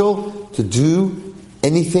potential to do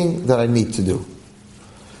anything that I need to do.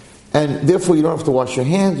 And therefore you don't have to wash your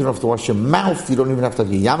hands, you don't have to wash your mouth, you don't even have to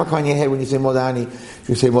have your yarmulke on your head when you say Moda'ani.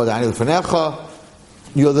 You say Moda'ani l'fanecha.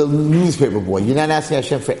 You're the newspaper boy. You're not asking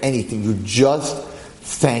Hashem for anything. You're just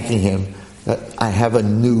thanking Him that I have a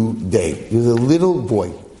new day. You're the little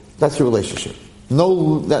boy. That's your relationship.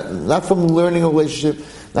 Not from learning a relationship,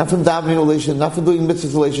 not from davening a relationship, not from doing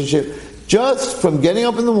mitzvahs relationship, just from getting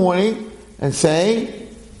up in the morning and saying,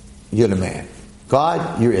 you're the man.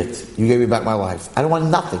 God, you're it. You gave me back my life. I don't want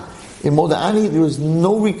nothing. In Moda'ani, there was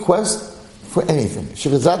no request for anything.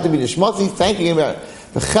 Shechazat be nishmati, thanking Him about it.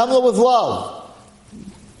 The chemla with love.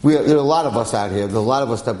 There are a lot of us out here. There are a lot of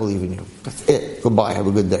us that believe in you. That's it. Goodbye. Have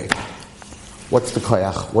a good day. What's the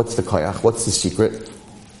koyach? What's the koyach? What's the secret?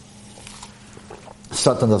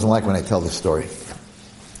 Satan doesn't like when I tell this story.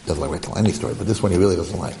 Doesn't like when I tell any story, but this one he really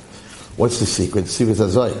doesn't like. What's the secret? The secret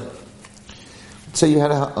is Azoi. Say you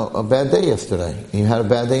had a bad day yesterday. You had a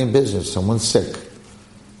bad day in business. Someone's sick.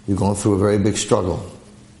 You're going through a very big struggle.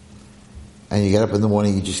 And you get up in the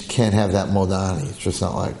morning, you just can't have that Moda'ani. It's just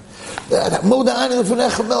not like, Moda'ani,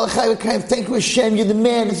 thank you Hashem, you're the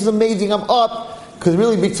man, this is amazing, I'm up. Because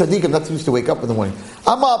really big tzaddik, I'm not supposed to wake up in the morning.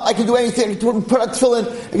 I'm up, I can do anything, I can put on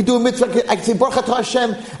tefillin, I can do a mitzvah, I can say Baruch Atah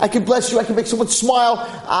Hashem, I can bless you, I can make someone smile,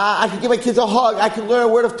 I can give my kids a hug, I can learn a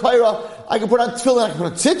word of Torah, I can put on tefillin, I can put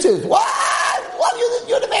on tzitzis. What?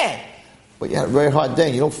 You're the man. But you had a very hard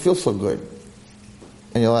day, you don't feel so good.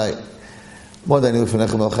 And you're like, okay.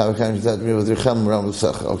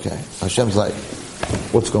 Hashem's like,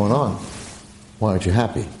 what's going on? Why aren't you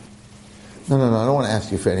happy? No, I don't want to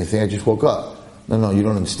ask you for anything. I just woke up. No, you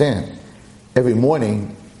don't understand. Every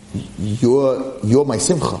morning, you're my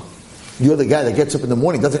simcha. You're the guy that gets up in the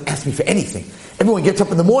morning, doesn't ask me for anything. Everyone gets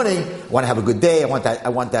up in the morning, I want to have a good day, I want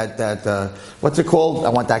that, what's it called? I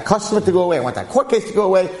want that customer to go away, I want that court case to go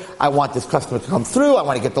away, I want this customer to come through, I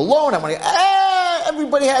want to get the loan,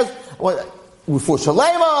 everybody has, for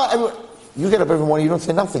Shalema, you get up every morning, you don't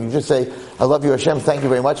say nothing, you just say, I love you Hashem, thank you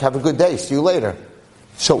very much, have a good day, see you later.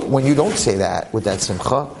 So when you don't say that, with that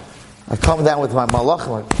simcha, I come down with my malach,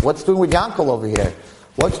 I'm like, what's doing with Yankel over here?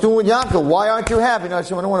 What's doing with Yankel? Why aren't you happy? No, I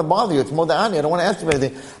said, I don't want to bother you. It's Moda'ani. I don't want to ask you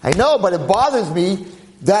anything. I know, but it bothers me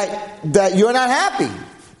that you're not happy.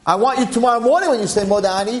 I want you tomorrow morning when you say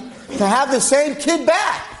Moda'ani to have the same kid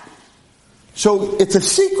back. So it's a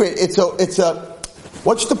secret.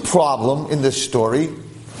 What's the problem in this story?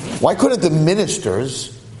 Why couldn't the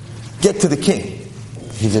ministers get to the king?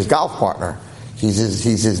 He's his golf partner. He's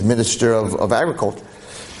his minister of agriculture.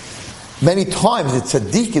 Many times it's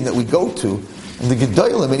a deacon that we go to, and the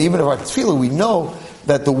Gedolim, and even of our Tefillah, we know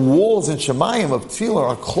that the walls in Shemayim of Tefillah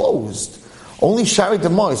are closed. Only Shari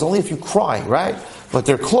Demois, only if you cry, right? But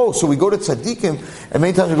they're closed. So we go to Tzaddikim, and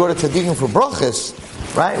many times we go to Tzaddikim for brachas,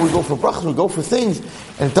 right? We go for brachas, we go for things,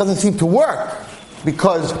 and it doesn't seem to work.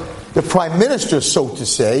 Because the prime minister, so to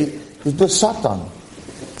say, is the Satan.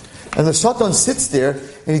 And the Satan sits there,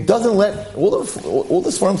 and he doesn't let, all the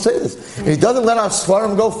Svarim say this, and he doesn't let our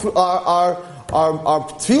Svarim go through, our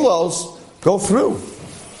Tefillos go through.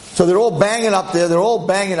 So they're all banging up there,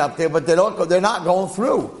 but they're not going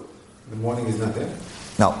through. The morning is not there?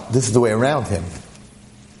 No, this is the way around him.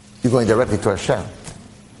 You're going directly to Hashem.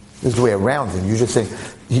 This is the way around him. You just say,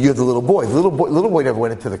 you're the little boy. The little boy never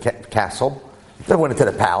went into the castle, never went into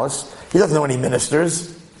the palace. He doesn't know any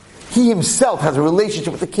ministers. He himself has a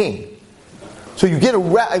relationship with the king. So you get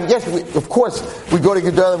around, yes, of course, we go to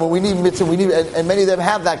Gedolim when we need mitzvah, and many of them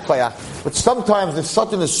have that koyach. But sometimes the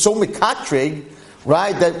Satan is so mikatrig,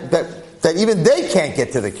 right, that even they can't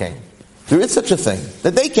get to the king. There is such a thing,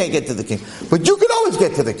 that they can't get to the king. But you can always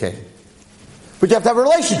get to the king. But you have to have a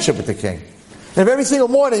relationship with the king. And if every single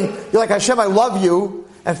morning, you're like, Hashem, I love you,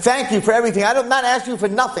 and thank you for everything. I'm not asking you for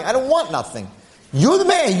nothing. I don't want nothing. You're the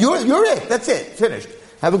man. You're it. That's it. Finished.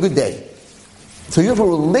 Have a good day. So you have a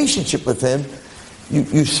relationship with him.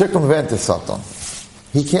 You circumvent the Satan.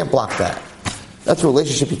 He can't block that. That's a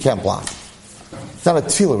relationship you can't block. It's not a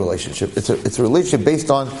tefillah relationship. It's a relationship based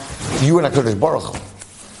on you and HaKadosh Baruch Hu.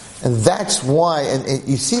 And that's why, and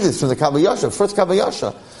you see this from the Kav HaYashar, first Kav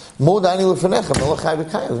HaYashar, Moda'ani L'Fanecha, Melech Chai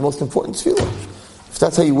V'Kayim, the most important tefillah. If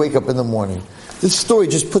that's how you wake up in the morning. This story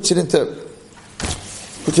just puts it into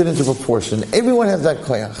proportion. Everyone has that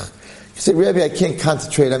koyach. You say, Rabbi, I can't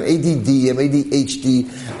concentrate. I'm ADD. I'm ADHD.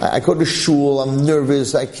 I go to shul. I'm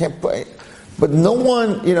nervous. I can't. But no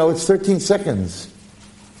one, it's 13 seconds.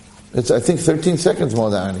 It's, I think, 13 seconds,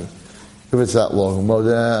 Moda'ani. If it's that long.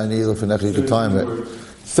 Moda'ani L'Fanecha, you can time it.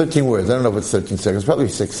 13 words. I don't know if it's 13 seconds. Probably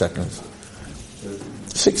 6 seconds.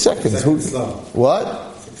 6 seconds. 6 seconds slow.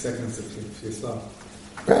 What? 6 seconds if you're slow.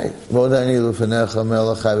 Right. Moda'ani L'Fanecha,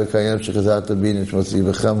 Melech Chai V'Kayim, Shechazat Bin, Shmasi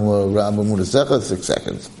V'chem, Ra'am B'Mudasecha, 6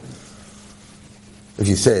 seconds. If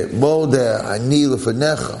you say it, Moda'ani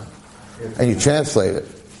L'Fanecha, and you translate it,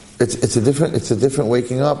 it's a different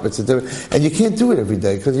waking up. And you can't do it every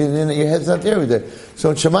day because your head's not there every day. So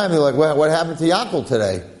in Shemayim, they're like, what happened to Yaakov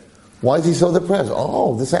today? Why is he so depressed?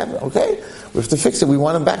 Oh, this happened. Okay, we have to fix it. We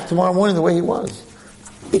want him back tomorrow morning the way he was.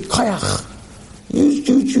 Big koyach, huge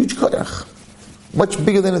koyach, much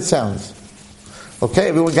bigger than it sounds. Okay,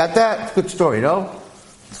 everyone got that? Good story, no?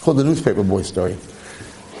 It's called the newspaper boy story.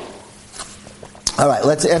 All right,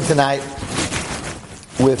 let's end tonight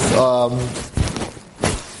with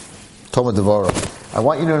Talmud Devorah. I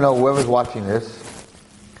want you to know, whoever's watching this,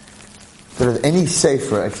 if there's any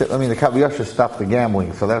safer, except, the Kav HaYashar stopped the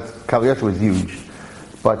gambling, so Kav HaYashar was huge.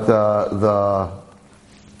 But the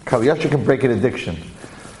Kav HaYashar can break an addiction.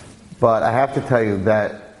 But I have to tell you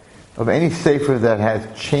that of any safer that has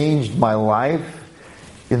changed my life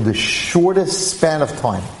in the shortest span of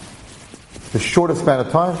time, is Talmud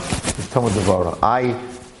Devorah. I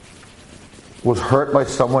was hurt by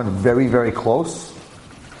someone very, very close.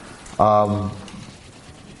 And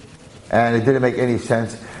it didn't make any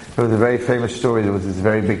sense. There was a very famous story. There was this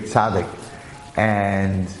very big tzaddik,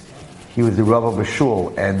 and he was the Rav of a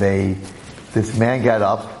shul, and this man got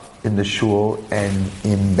up in the shul and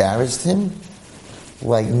embarrassed him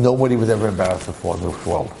like nobody was ever embarrassed before in the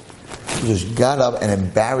world. He just got up and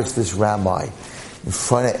embarrassed this rabbi in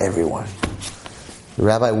front of everyone. The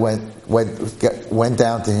rabbi went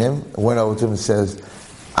down to him, went over to him and says,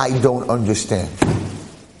 I don't understand.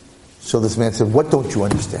 So this man said, what don't you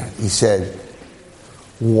understand? He said,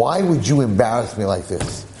 why would you embarrass me like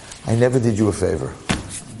this? I never did you a favor.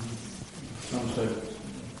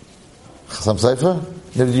 Chasam Sofer?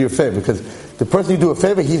 Never did you a favor, because the person you do a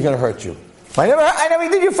favor, he's going to hurt you. I never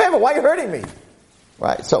did you a favor. Why are you hurting me?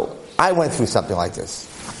 Right? So I went through something like this.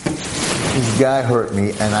 This guy hurt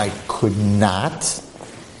me, and I could not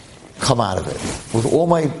come out of it. With all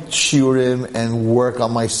my shiurim and work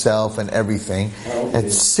on myself and everything,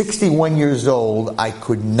 at 61 years old, I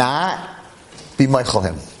could not be Michael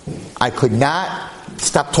him. I could not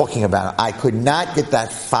stop talking about it. I could not get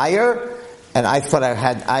that fire, and I thought I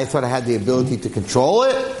had the ability to control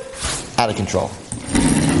it. Out of control.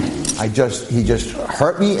 He just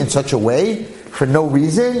hurt me in such a way for no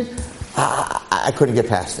reason. I couldn't get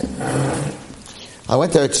past it. I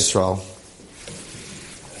went to Eretz Yisrael,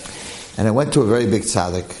 and I went to a very big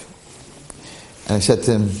tzaddik, and I said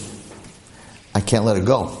to him, I can't let it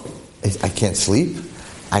go. I can't sleep.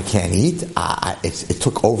 I can't eat. It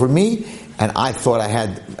took over me, and I thought I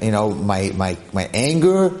had, my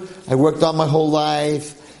anger I worked on my whole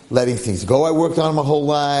life, letting things go I worked on my whole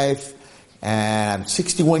life, and I'm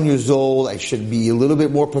 61 years old. I should be a little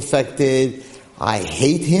bit more perfected. I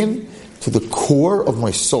hate him to the core of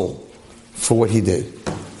my soul for what he did.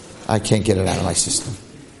 I can't get it out of my system.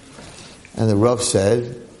 And the Rav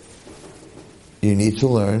said, you need to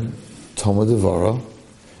learn Talmud Devara.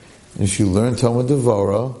 And if you learn Talmud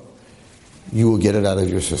Devara, you will get it out of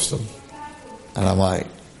your system. And I'm like,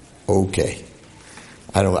 okay.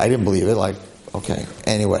 I didn't believe it. Like, okay.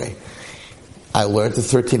 Anyway, I learned the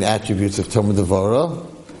 13 attributes of Talmud Devara.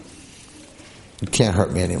 It can't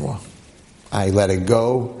hurt me anymore. I let it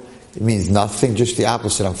go. It means nothing, just the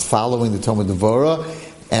opposite. I'm following the Talmud Devara,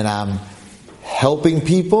 and I'm helping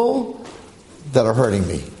people that are hurting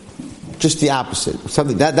me. Just the opposite.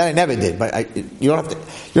 Something that I never did. But you don't have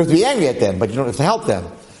to be angry at them, but you don't have to help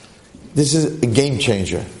them. This is a game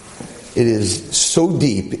changer. It is so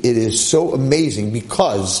deep. It is so amazing,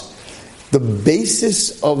 because the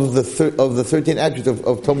basis of the 13 attributes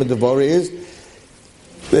of Talmud Devara is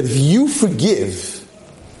that if you forgive,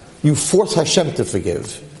 you force Hashem to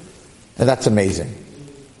forgive. And that's amazing.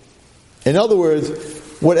 In other words,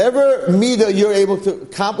 whatever midah you're able to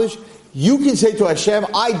accomplish, you can say to Hashem,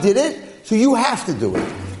 I did it, so you have to do it.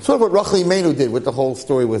 Sort of what Rachel Imenu did with the whole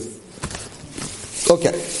story with...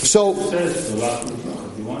 Okay, so... It says the last of the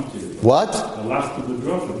if you want to. What? The last of the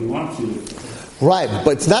drop if you want to. Right,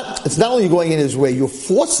 but it's not only going in his way, you're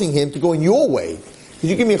forcing him to go in your way. Could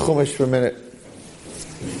you give me a chumash for a minute?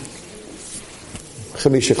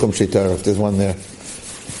 Chamisha Chum Sheitar, if there's one there.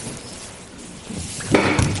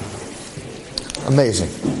 Amazing.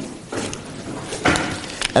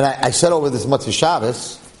 And I said over this Motzei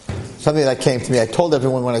Shabbos, something that came to me. I told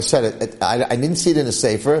everyone when I said it, I didn't see it in a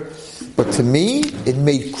sefer, but to me, it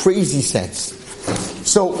made crazy sense.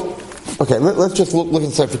 So, okay, let's just look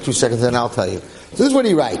inside for 2 seconds, and I'll tell you. So this is what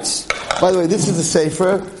he writes. By the way, this is the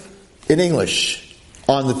sefer in English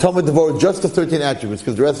on the Talmud Devara, just the 13 attributes,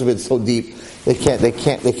 because the rest of it's so deep they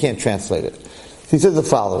can't translate it. So he says the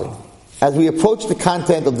following: as we approach the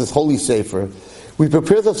content of this holy sefer, we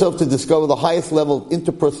prepare ourselves to discover the highest level of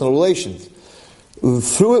interpersonal relations.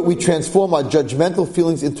 Through it, we transform our judgmental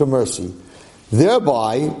feelings into mercy.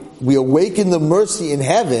 Thereby, we awaken the mercy in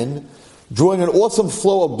heaven, drawing an awesome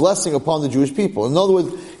flow of blessing upon the Jewish people. In other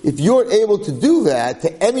words, if you're able to do that,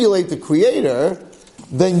 to emulate the Creator,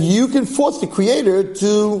 then you can force the Creator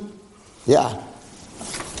to,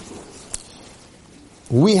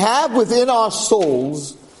 We have within our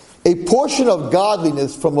souls a portion of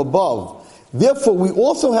godliness from above. Therefore, we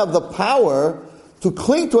also have the power to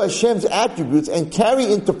cling to Hashem's attributes and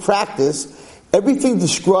carry into practice everything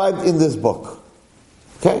described in this book.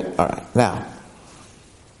 Okay? Alright, now.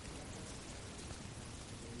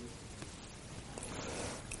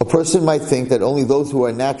 A person might think that only those who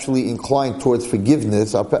are naturally inclined towards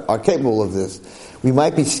forgiveness are capable of this. We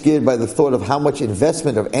might be scared by the thought of how much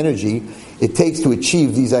investment of energy it takes to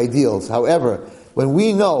achieve these ideals. However, when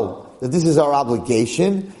we know that this is our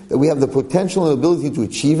obligation, that we have the potential and ability to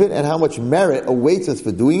achieve it, and how much merit awaits us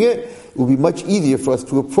for doing it, it will be much easier for us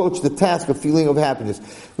to approach the task of feeling of happiness.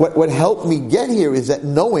 What helped me get here is that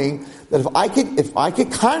knowing that if I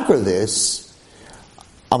could conquer this,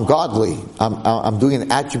 I'm godly. I'm doing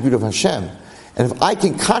an attribute of Hashem, and if I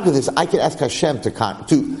can conquer this, I can ask Hashem to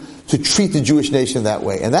treat the Jewish nation that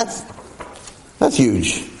way, and that's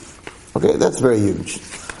huge. Okay, that's very huge.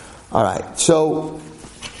 All right, so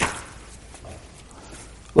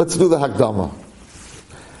let's do the Hakdama.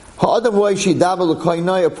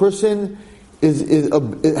 A person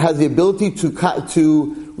has the ability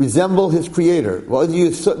to resemble his Creator.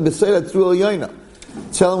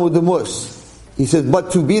 He says,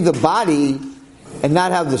 but to be the body and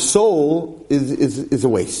not have the soul is a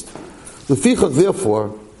waste.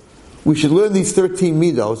 Therefore, we should learn these 13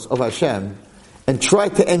 midos of Hashem and try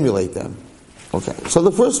to emulate them. Okay, so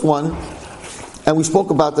the first one, and I spoke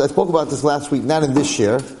about this last week, not in this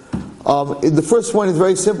year. The first one is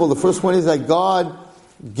very simple. The first one is that God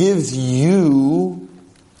gives you,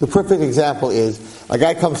 the perfect example is, a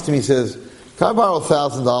guy comes to me and says, can I borrow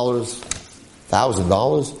 $1,000?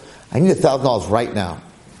 $1,000? I need $1,000 right now.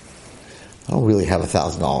 I don't really have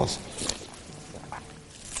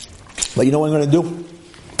 $1,000. But you know what I'm going to do?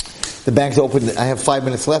 The bank's open. I have 5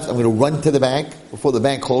 minutes left. I'm going to run to the bank before the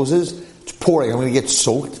bank closes. It's pouring. I'm going to get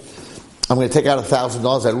soaked. I'm going to take out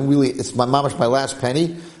 $1,000. I don't really, it's my last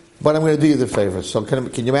penny, but I'm going to do you the favor. So can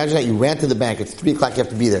you imagine that? You ran to the bank. It's 3 o'clock. You have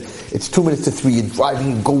to be there. It's 2 minutes to 3. You're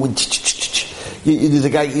driving. You're going. There's a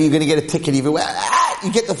guy. You're going to get a ticket. Even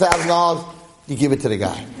you get the $1,000. You give it to the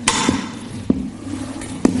guy.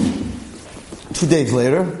 2 days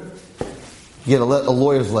later, you get a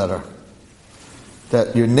lawyer's letter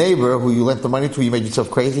that your neighbor, who you lent the money to, you made yourself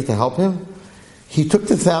crazy to help him. He took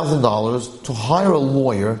the $1,000 to hire a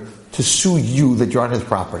lawyer to sue you that you're on his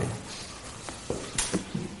property.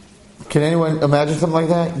 Can anyone imagine something like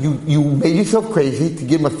that? You made yourself crazy to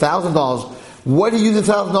give him $1,000. What do you use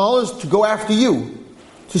 $1,000 to go after you,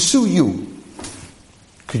 to sue you?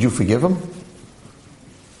 Could you forgive him?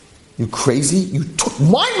 You crazy? You took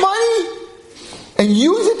my money and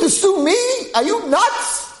use it to sue me? Are you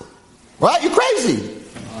nuts? Right? You're crazy.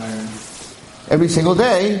 Every single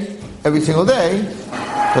day,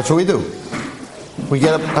 that's what we do. We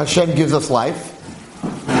get up, Hashem gives us life,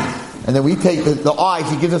 and then we take the eyes,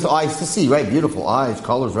 He gives us eyes to see, right? Beautiful eyes,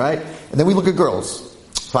 colors, right? And then we look at girls.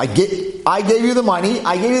 So I gave you the money,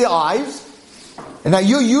 I gave you the eyes, and now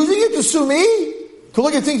you're using it to sue me? To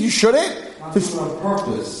look at things you shouldn't? Not doing it on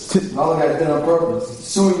purpose. All the guy did on purpose.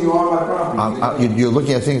 Suing you on my property. You're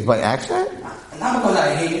looking at things by accident? Not because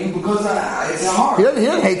I hate him, because it's hard. He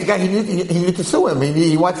doesn't hate the guy. He needs to sue him.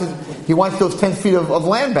 He wants those 10 feet of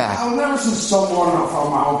land back. I would never sue someone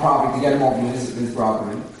on my own property to get him off his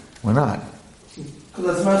property. Why not? Because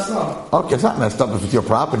that's messed up. Okay, it's not messed up if it's your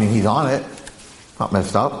property and he's on it. Not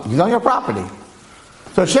messed up. He's on your property.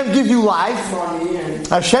 So Hashem gives you life.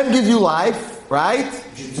 Hashem gives you life, right?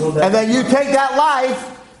 And then you take that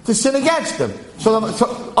life to sin against him. So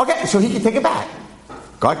he can take it back.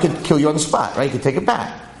 God could kill you on the spot, right? He could take it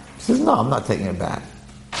back. He says, no, I'm not taking it back.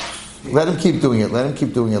 Let him keep doing it. Let him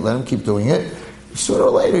keep doing it. Let him keep doing it. Sooner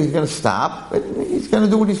or later, he's going to stop. And he's going to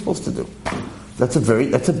do what he's supposed to do. That's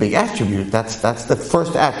a big attribute. That's the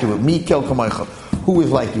first attribute. Mi kel kamaycha. Who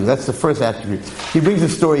is like you? That's the first attribute. He brings a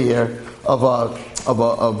story here of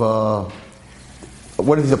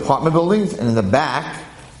one of these apartment buildings, and in the back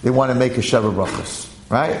they want to make a sheva brachos,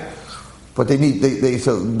 right? But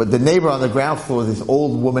but the neighbor on the ground floor is this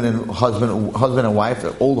old woman and husband and wife,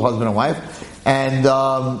 and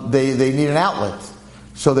they need an outlet.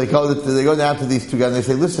 So they go down to these two guys and they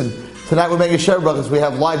say, listen, tonight we're making sheva brachos. We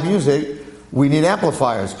have live music. We need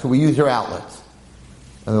amplifiers. Can we use your outlet?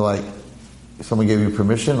 And they're like, someone gave you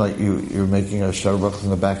permission? Like you're making a sheva brachos in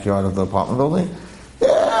the backyard of the apartment building?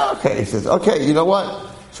 Yeah, okay. He says, okay, you know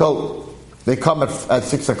what? So they come at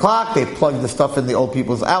 6 o'clock, they plug the stuff in the old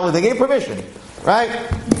people's outlet. They gave permission, right?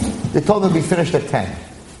 They told them to be finished at 10.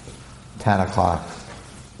 10 o'clock,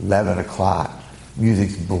 11 o'clock,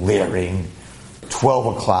 music's blaring,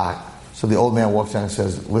 12 o'clock. So the old man walks down and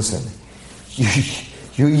says, listen,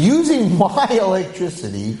 you're using my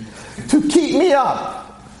electricity to keep me up.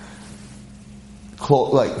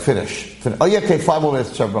 Finish. Oh yeah, okay, 5 more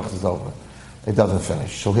minutes, sheva brachos is over. It doesn't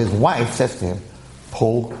finish. So his wife says to him,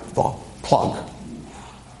 pull the plug.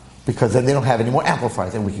 Because then they don't have any more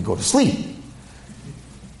amplifiers and we can go to sleep.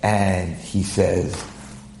 And he says,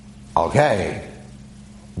 okay,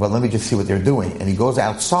 well let me just see what they're doing. And he goes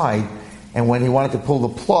outside, and when he wanted to pull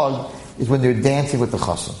the plug is when they're dancing with the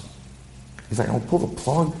chassan. He's like, pull the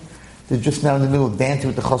plug? They're just now in the middle of dancing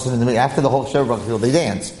with the chassan in the middle. After the whole sheva brachos, they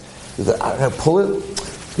dance. He's like, I'm going to pull it.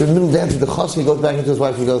 They're in the middle of dancing with the chassan. He goes back into his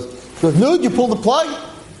wife. He goes, no, did you pull the plug?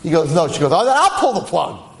 He goes, no. She goes, I'll pull the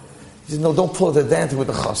plug. He says, no, don't pull it. They're dancing with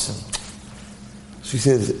the chassan. She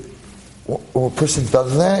says, well, a person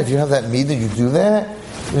does that. If you have that meeting, you do that.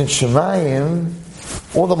 And in Shemayim,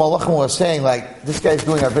 all the malachim were saying, like, this guy's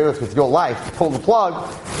doing averos with your life. Pull the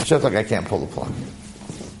plug. She's like, I can't pull the plug.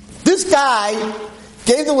 This guy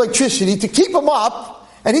gave the electricity to keep him up,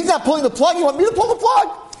 and he's not pulling the plug. You want me to pull the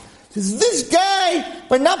plug? Says, this guy,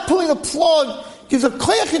 by not pulling the plug, gives a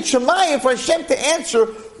koyach in Shemayim for Hashem to answer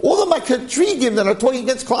all of my katrigim that are talking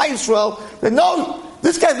against Klal Yisrael. That no,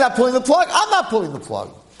 this guy's not pulling the plug. I'm not pulling the plug.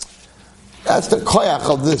 That's the koyach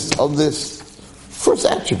of this first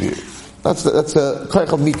attribute. That's the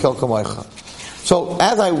koyach of mi kel kamaycha. So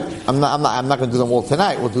I'm not going to do them all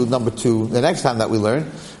tonight. We'll do number 2 the next time that we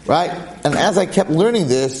learn, right? And as I kept learning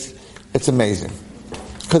this, it's amazing.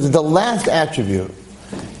 Because the last attribute,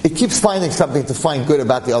 it keeps finding something to find good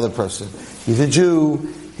about the other person. He's a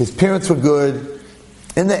Jew, his parents were good.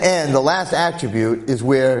 In the end, the last attribute is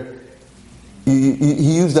where he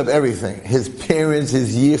used up everything. His parents,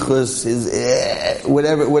 his yichus, his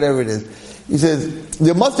whatever it is. He says,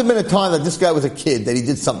 there must have been a time that this guy was a kid, that he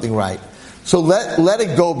did something right. So let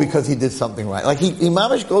it go because he did something right. Like he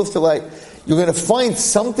mamish goes to like, you're going to find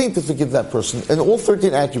something to forgive that person. And all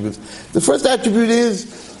 13 attributes. The first attribute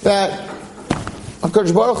is that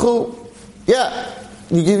HaKadosh Baruch Hu, yeah,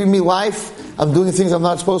 you're giving me life. I'm doing things I'm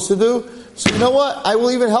not supposed to do. So you know what? I will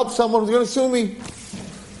even help someone who's going to sue me.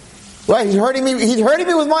 Right? He's hurting me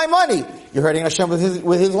with my money. You're hurting Hashem with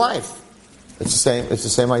his life. It's the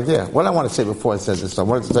same idea. What I want to say before I said this, I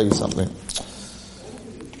wanted to tell you something.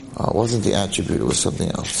 It wasn't the attribute, it was something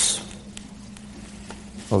else.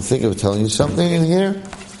 I was thinking of telling you something in here.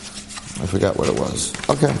 I forgot what it was.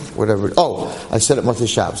 Okay, whatever. Oh, I said it Motzei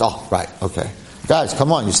Shabbos. Oh, right, okay. Guys,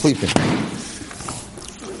 come on, you're sleeping.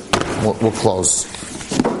 We'll close.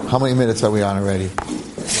 How many minutes are we on already?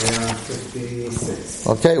 56.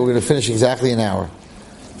 Okay, we're going to finish exactly an hour.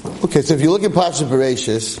 Okay, so if you look at Parashat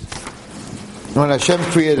Bereshis, when Hashem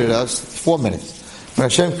created us, 4 minutes. When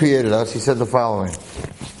Hashem created us, He said the following.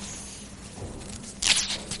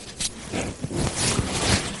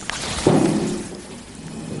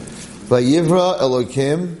 Vayivra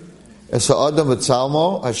Elokim es ha'adam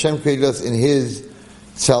b'tzalmo. Hashem created us in His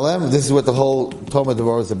tzelem. This is what the whole Talmud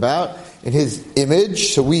Devorah is about. In His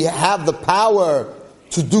image. So we have the power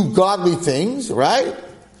to do godly things, right?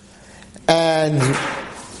 And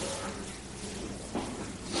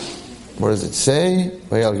what does it say?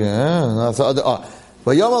 Vayom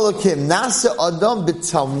Elokim nasa adam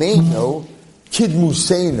b'tzalmenu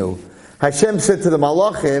kidmusenu. Hashem said to the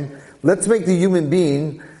Malachim, let's make the human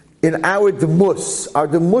being in our demus. Our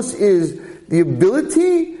demus is the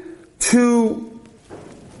ability to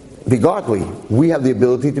be godly. We have the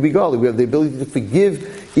ability to be godly. We have the ability to forgive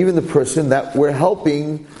even the person that we're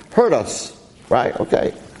helping hurt us. Right?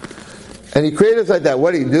 Okay. And He created us like that.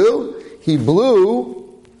 What did He do? He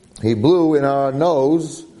blew in our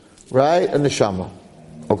nose, right? A neshama.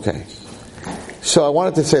 Okay. So I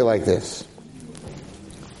wanted to say like this.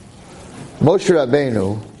 Moshe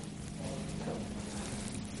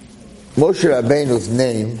Rabbeinu's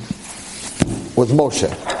name was Moshe.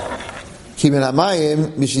 Kimin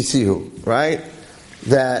Hamayim Mishisihu, right?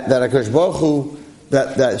 That HaKadosh Baruch Hu,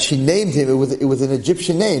 that she named him, it was an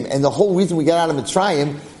Egyptian name. And the whole reason we got out of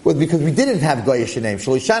Mitzrayim was because we didn't have Goyish name.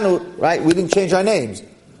 Shalishanu, right? We didn't change our names.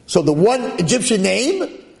 So the one Egyptian name,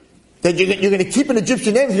 that you're going to keep an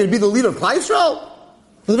Egyptian name, is going to be the leader of Klal Yisrael?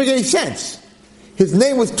 Doesn't make any sense. His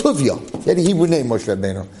name was Tuvia. He had a Hebrew name, Moshe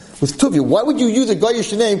Rabbeinu. It was Tuvia. Why would you use a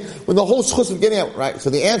Goyish name when the whole schus of getting out? Right.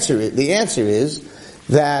 So the answer is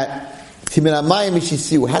that Timin Hamayim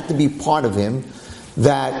Mishisihu had to be part of him.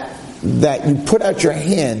 That you put out your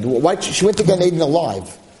hand. Why she went to Gan Eden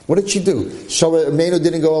alive? What did she do? Sarah Rabbeinu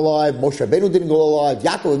didn't go alive. Moshe Rabbeinu didn't go alive.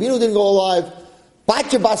 Yaakov Avinu didn't go alive.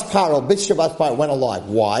 Batya Bas Paro, Bishya Bas Paro went alive.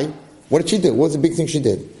 Why? What did she do? What was the big thing she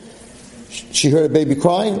did? She heard a baby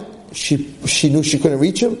crying. She knew she couldn't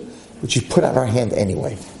reach him, but she put out her hand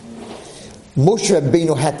anyway. Moshe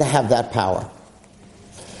Rabbeinu had to have that power.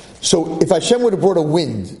 So if Hashem would have brought a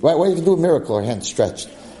wind, right? Why do you have to do a miracle? Her hand stretched.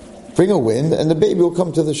 Bring a wind, and the baby will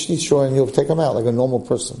come to the seashore, and you'll take him out like a normal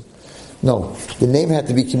person. No, the name had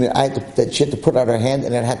to be that she had to put out her hand,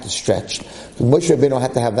 and it had to stretch. Because Moshe Rabbeinu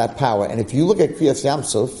had to have that power. And if you look at Kriyas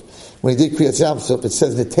Yamsuf, when he did Kriyas Yamsuf, it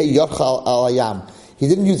says Netei Yochal Al Hayam. He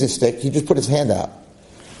didn't use his stick; he just put his hand out.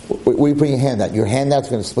 Where are you putting your hand out? Your hand out's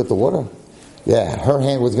going to split the water? Yeah, her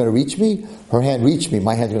hand was going to reach me. Her hand reached me.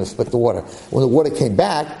 My hand's going to split the water. When the water came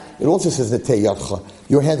back, it also says Netei Yochal.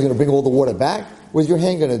 Your hand's going to bring all the water back. What's your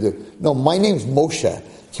hand going to do? No, my name's Moshe.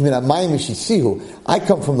 I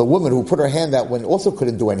come from the woman who put her hand out when also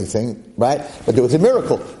couldn't do anything, right? But there was a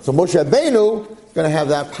miracle. So Moshe Rabbeinu is going to have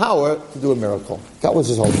that power to do a miracle. That was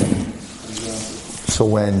his whole thing. So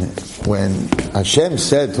when Hashem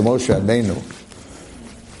said to Moshe Rabbeinu,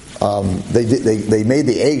 they made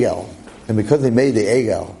the Egel, and because they made the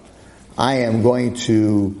Egel, I am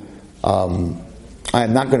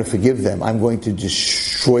not going to forgive them. I'm going to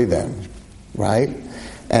destroy them, right?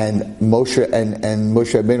 And Moshe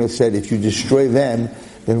Rabbeinu said, if you destroy them,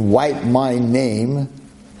 then wipe my name,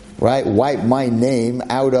 right? Wipe my name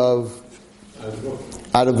out of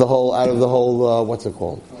the whole what's it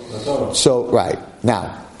called? So right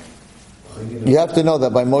now, you have to know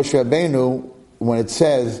that by Moshe Rabbeinu, when it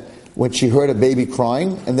says when she heard a baby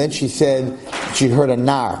crying, and then she said she heard a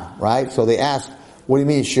nar, right? So they asked, what do you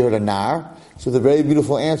mean she heard a nar? So the very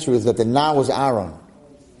beautiful answer is that the nar was Aaron.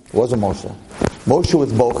 It wasn't Moshe. Moshe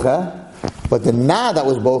was Bocha, but the nar that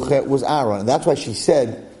was Bocha was Aaron. And that's why she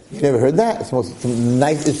said, you never heard that? It's the most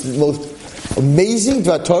nice, it's the most amazing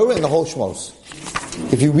Torah in the whole Shmos.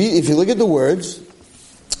 If you look at the words,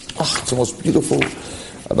 it's the most beautiful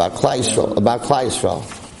about Klal Yisrael.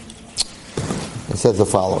 It says the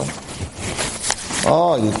following.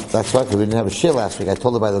 That's right, because we didn't have a shir last week. I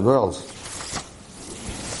told it by the girls.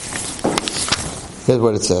 Here's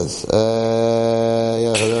what it says.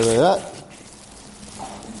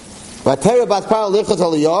 Vatera bat Paro lichot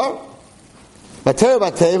aliyar. Vatera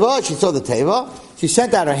bat Teva, she saw the Teva. She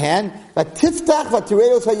sent out her hand. Vatiftach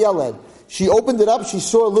vatiredos hayeled. She opened it up, she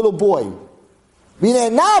saw a little boy.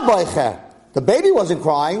 The baby wasn't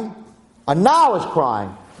crying. A nar was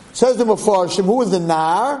crying. Says the Mefarshim, who was the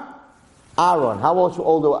nar? Aaron. How much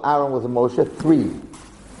older Aaron was than Moshe? 3.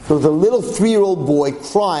 So it was a little 3-year-old boy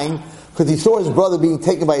crying because he saw his brother being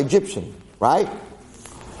taken by Egyptian. Right?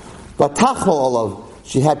 But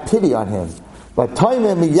she had pity on him. But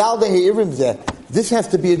this has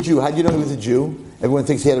to be a Jew. How do you know he was a Jew? Everyone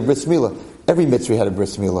thinks he had a bris milah. Every mitzvah had a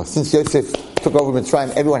bris milah. Since Yosef took over Mitzrayim,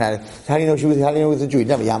 everyone had it. How do you know he was a Jew? He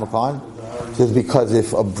didn't have a yarmulke. It says because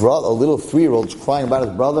if a little 3-year-old is crying about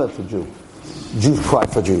his brother, it's a Jew. Jews cry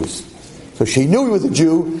for Jews. So she knew he was a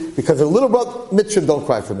Jew because a little brother, Mitzrayim don't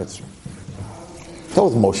cry for Mitzrayim. That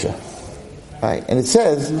was Moshe. Right? And it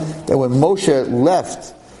says that when Moshe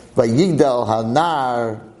left Vayigdal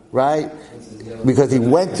Hanar, right? Because he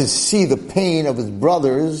went to see the pain of his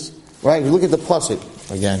brothers, right? If you look at the pasuk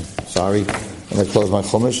again, sorry, I'm going to close my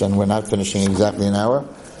chumash and we're not finishing exactly an hour.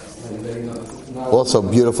 Also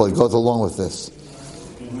beautiful, it goes along with this.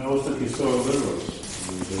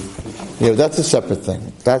 Yeah, that's a separate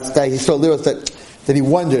thing. That's that he saw lyrics that he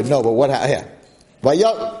wondered. No, but what? Yeah,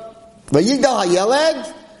 Vayigdal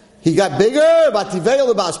Hayeled. He got bigger. Vativeil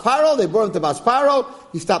the Bas Paro. They brought him to Bas Paro.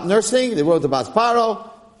 He stopped nursing. They brought him to Bas Paro.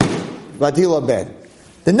 Vatil bed.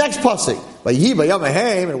 The next pasuk. Vayi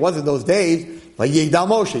Vayamahem. It wasn't those days. Vayigdal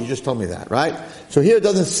Moshe. You just told me that, right? So here it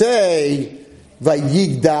doesn't say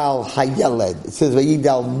Vayigdal Hayeled. It says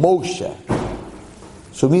Vayigdal Moshe.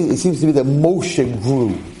 So it seems to be that Moshe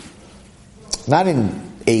grew. Not in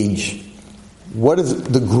age. What is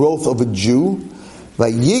the growth of a Jew?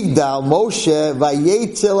 Vayigdal Moshe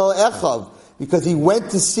Vayetil al Echav, because he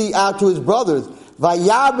went to see out to his brothers.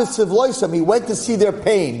 Vayabesiv loisam, he went to see their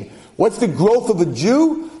pain. What's the growth of a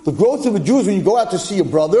Jew? The growth of a Jew is when you go out to see your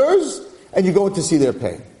brothers and you go to see their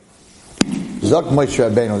pain. Zak Moshe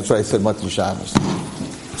Rabbeinu, that's what I said Mati Shabbos.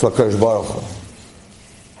 That's what Kadosh Baruch Hu.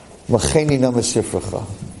 Macheni na mesifrecha.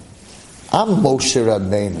 I'm Moshe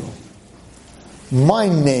Rabbeinu. My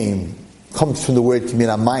name comes from the word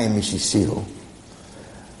Minamayim Mishisihu.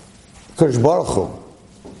 Kadosh Baruch Hu,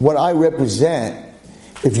 what I represent,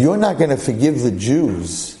 if you're not going to forgive the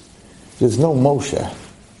Jews, there's no Moshe.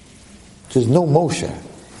 There's no Moshe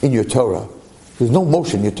in your Torah. There's no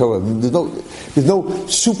Moshe in your Torah. There's no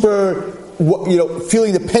super,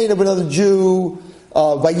 feeling the pain of another Jew.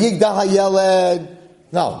 Vayigdal Hayeled.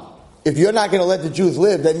 No. If you're not going to let the Jews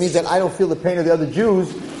live, that means that I don't feel the pain of the other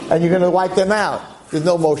Jews, and you're going to wipe them out. There's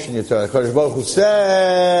no Moshe in your Torah. Kadosh Baruch Hu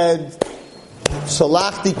said,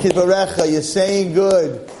 Salachti kidvarecha, you're saying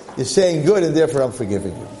good, and therefore I'm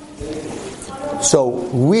forgiving you. So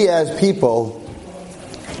we as people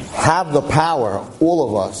have the power, all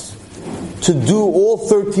of us, to do all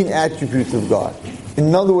 13 attributes of God.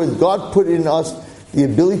 In other words, God put in us the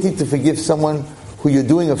ability to forgive someone who you're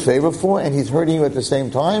doing a favor for, and he's hurting you at the same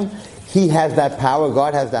time. He has that power,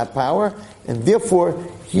 God has that power, and therefore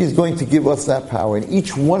He is going to give us that power. And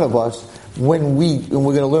each one of us, when we're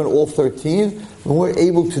going to learn all 13, when we're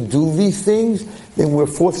able to do these things, then we're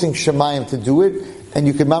forcing Shemayim to do it, and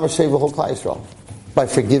you can mamash save the whole Klal Yisrael by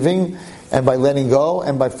forgiving, and by letting go,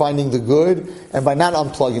 and by finding the good, and by not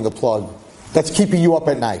unplugging the plug that's keeping you up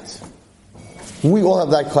at night. We all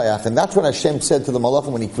have that koyach, and that's what Hashem said to the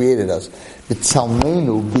Malachim when He created us.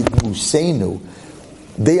 B'tzalmenu b'dmusenu.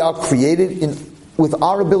 They are created with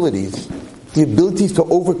our abilities, the abilities to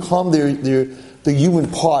overcome the human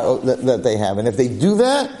part that they have, and if they do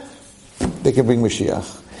that, they can bring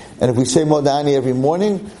Mashiach. And if we say Modani every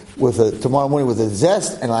morning tomorrow morning with a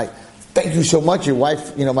zest, and like, thank you so much. Your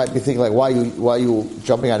wife, might be thinking like, why are you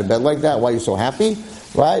jumping out of bed like that? Why are you so happy?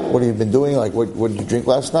 Right? What have you been doing? Like, what did you drink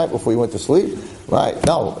last night before you went to sleep? Right?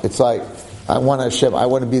 No, it's like, I want Hashem. I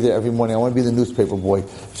want to be there every morning. I want to be the newspaper boy,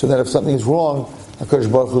 so that if something is wrong,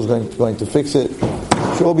 HaKadosh Baruch Hu is going to fix it.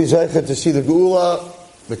 She'll be zeicher to see the Geula.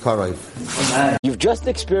 Mekarev. You've just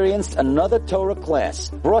experienced another Torah class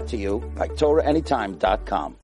brought to you by TorahAnytime.com.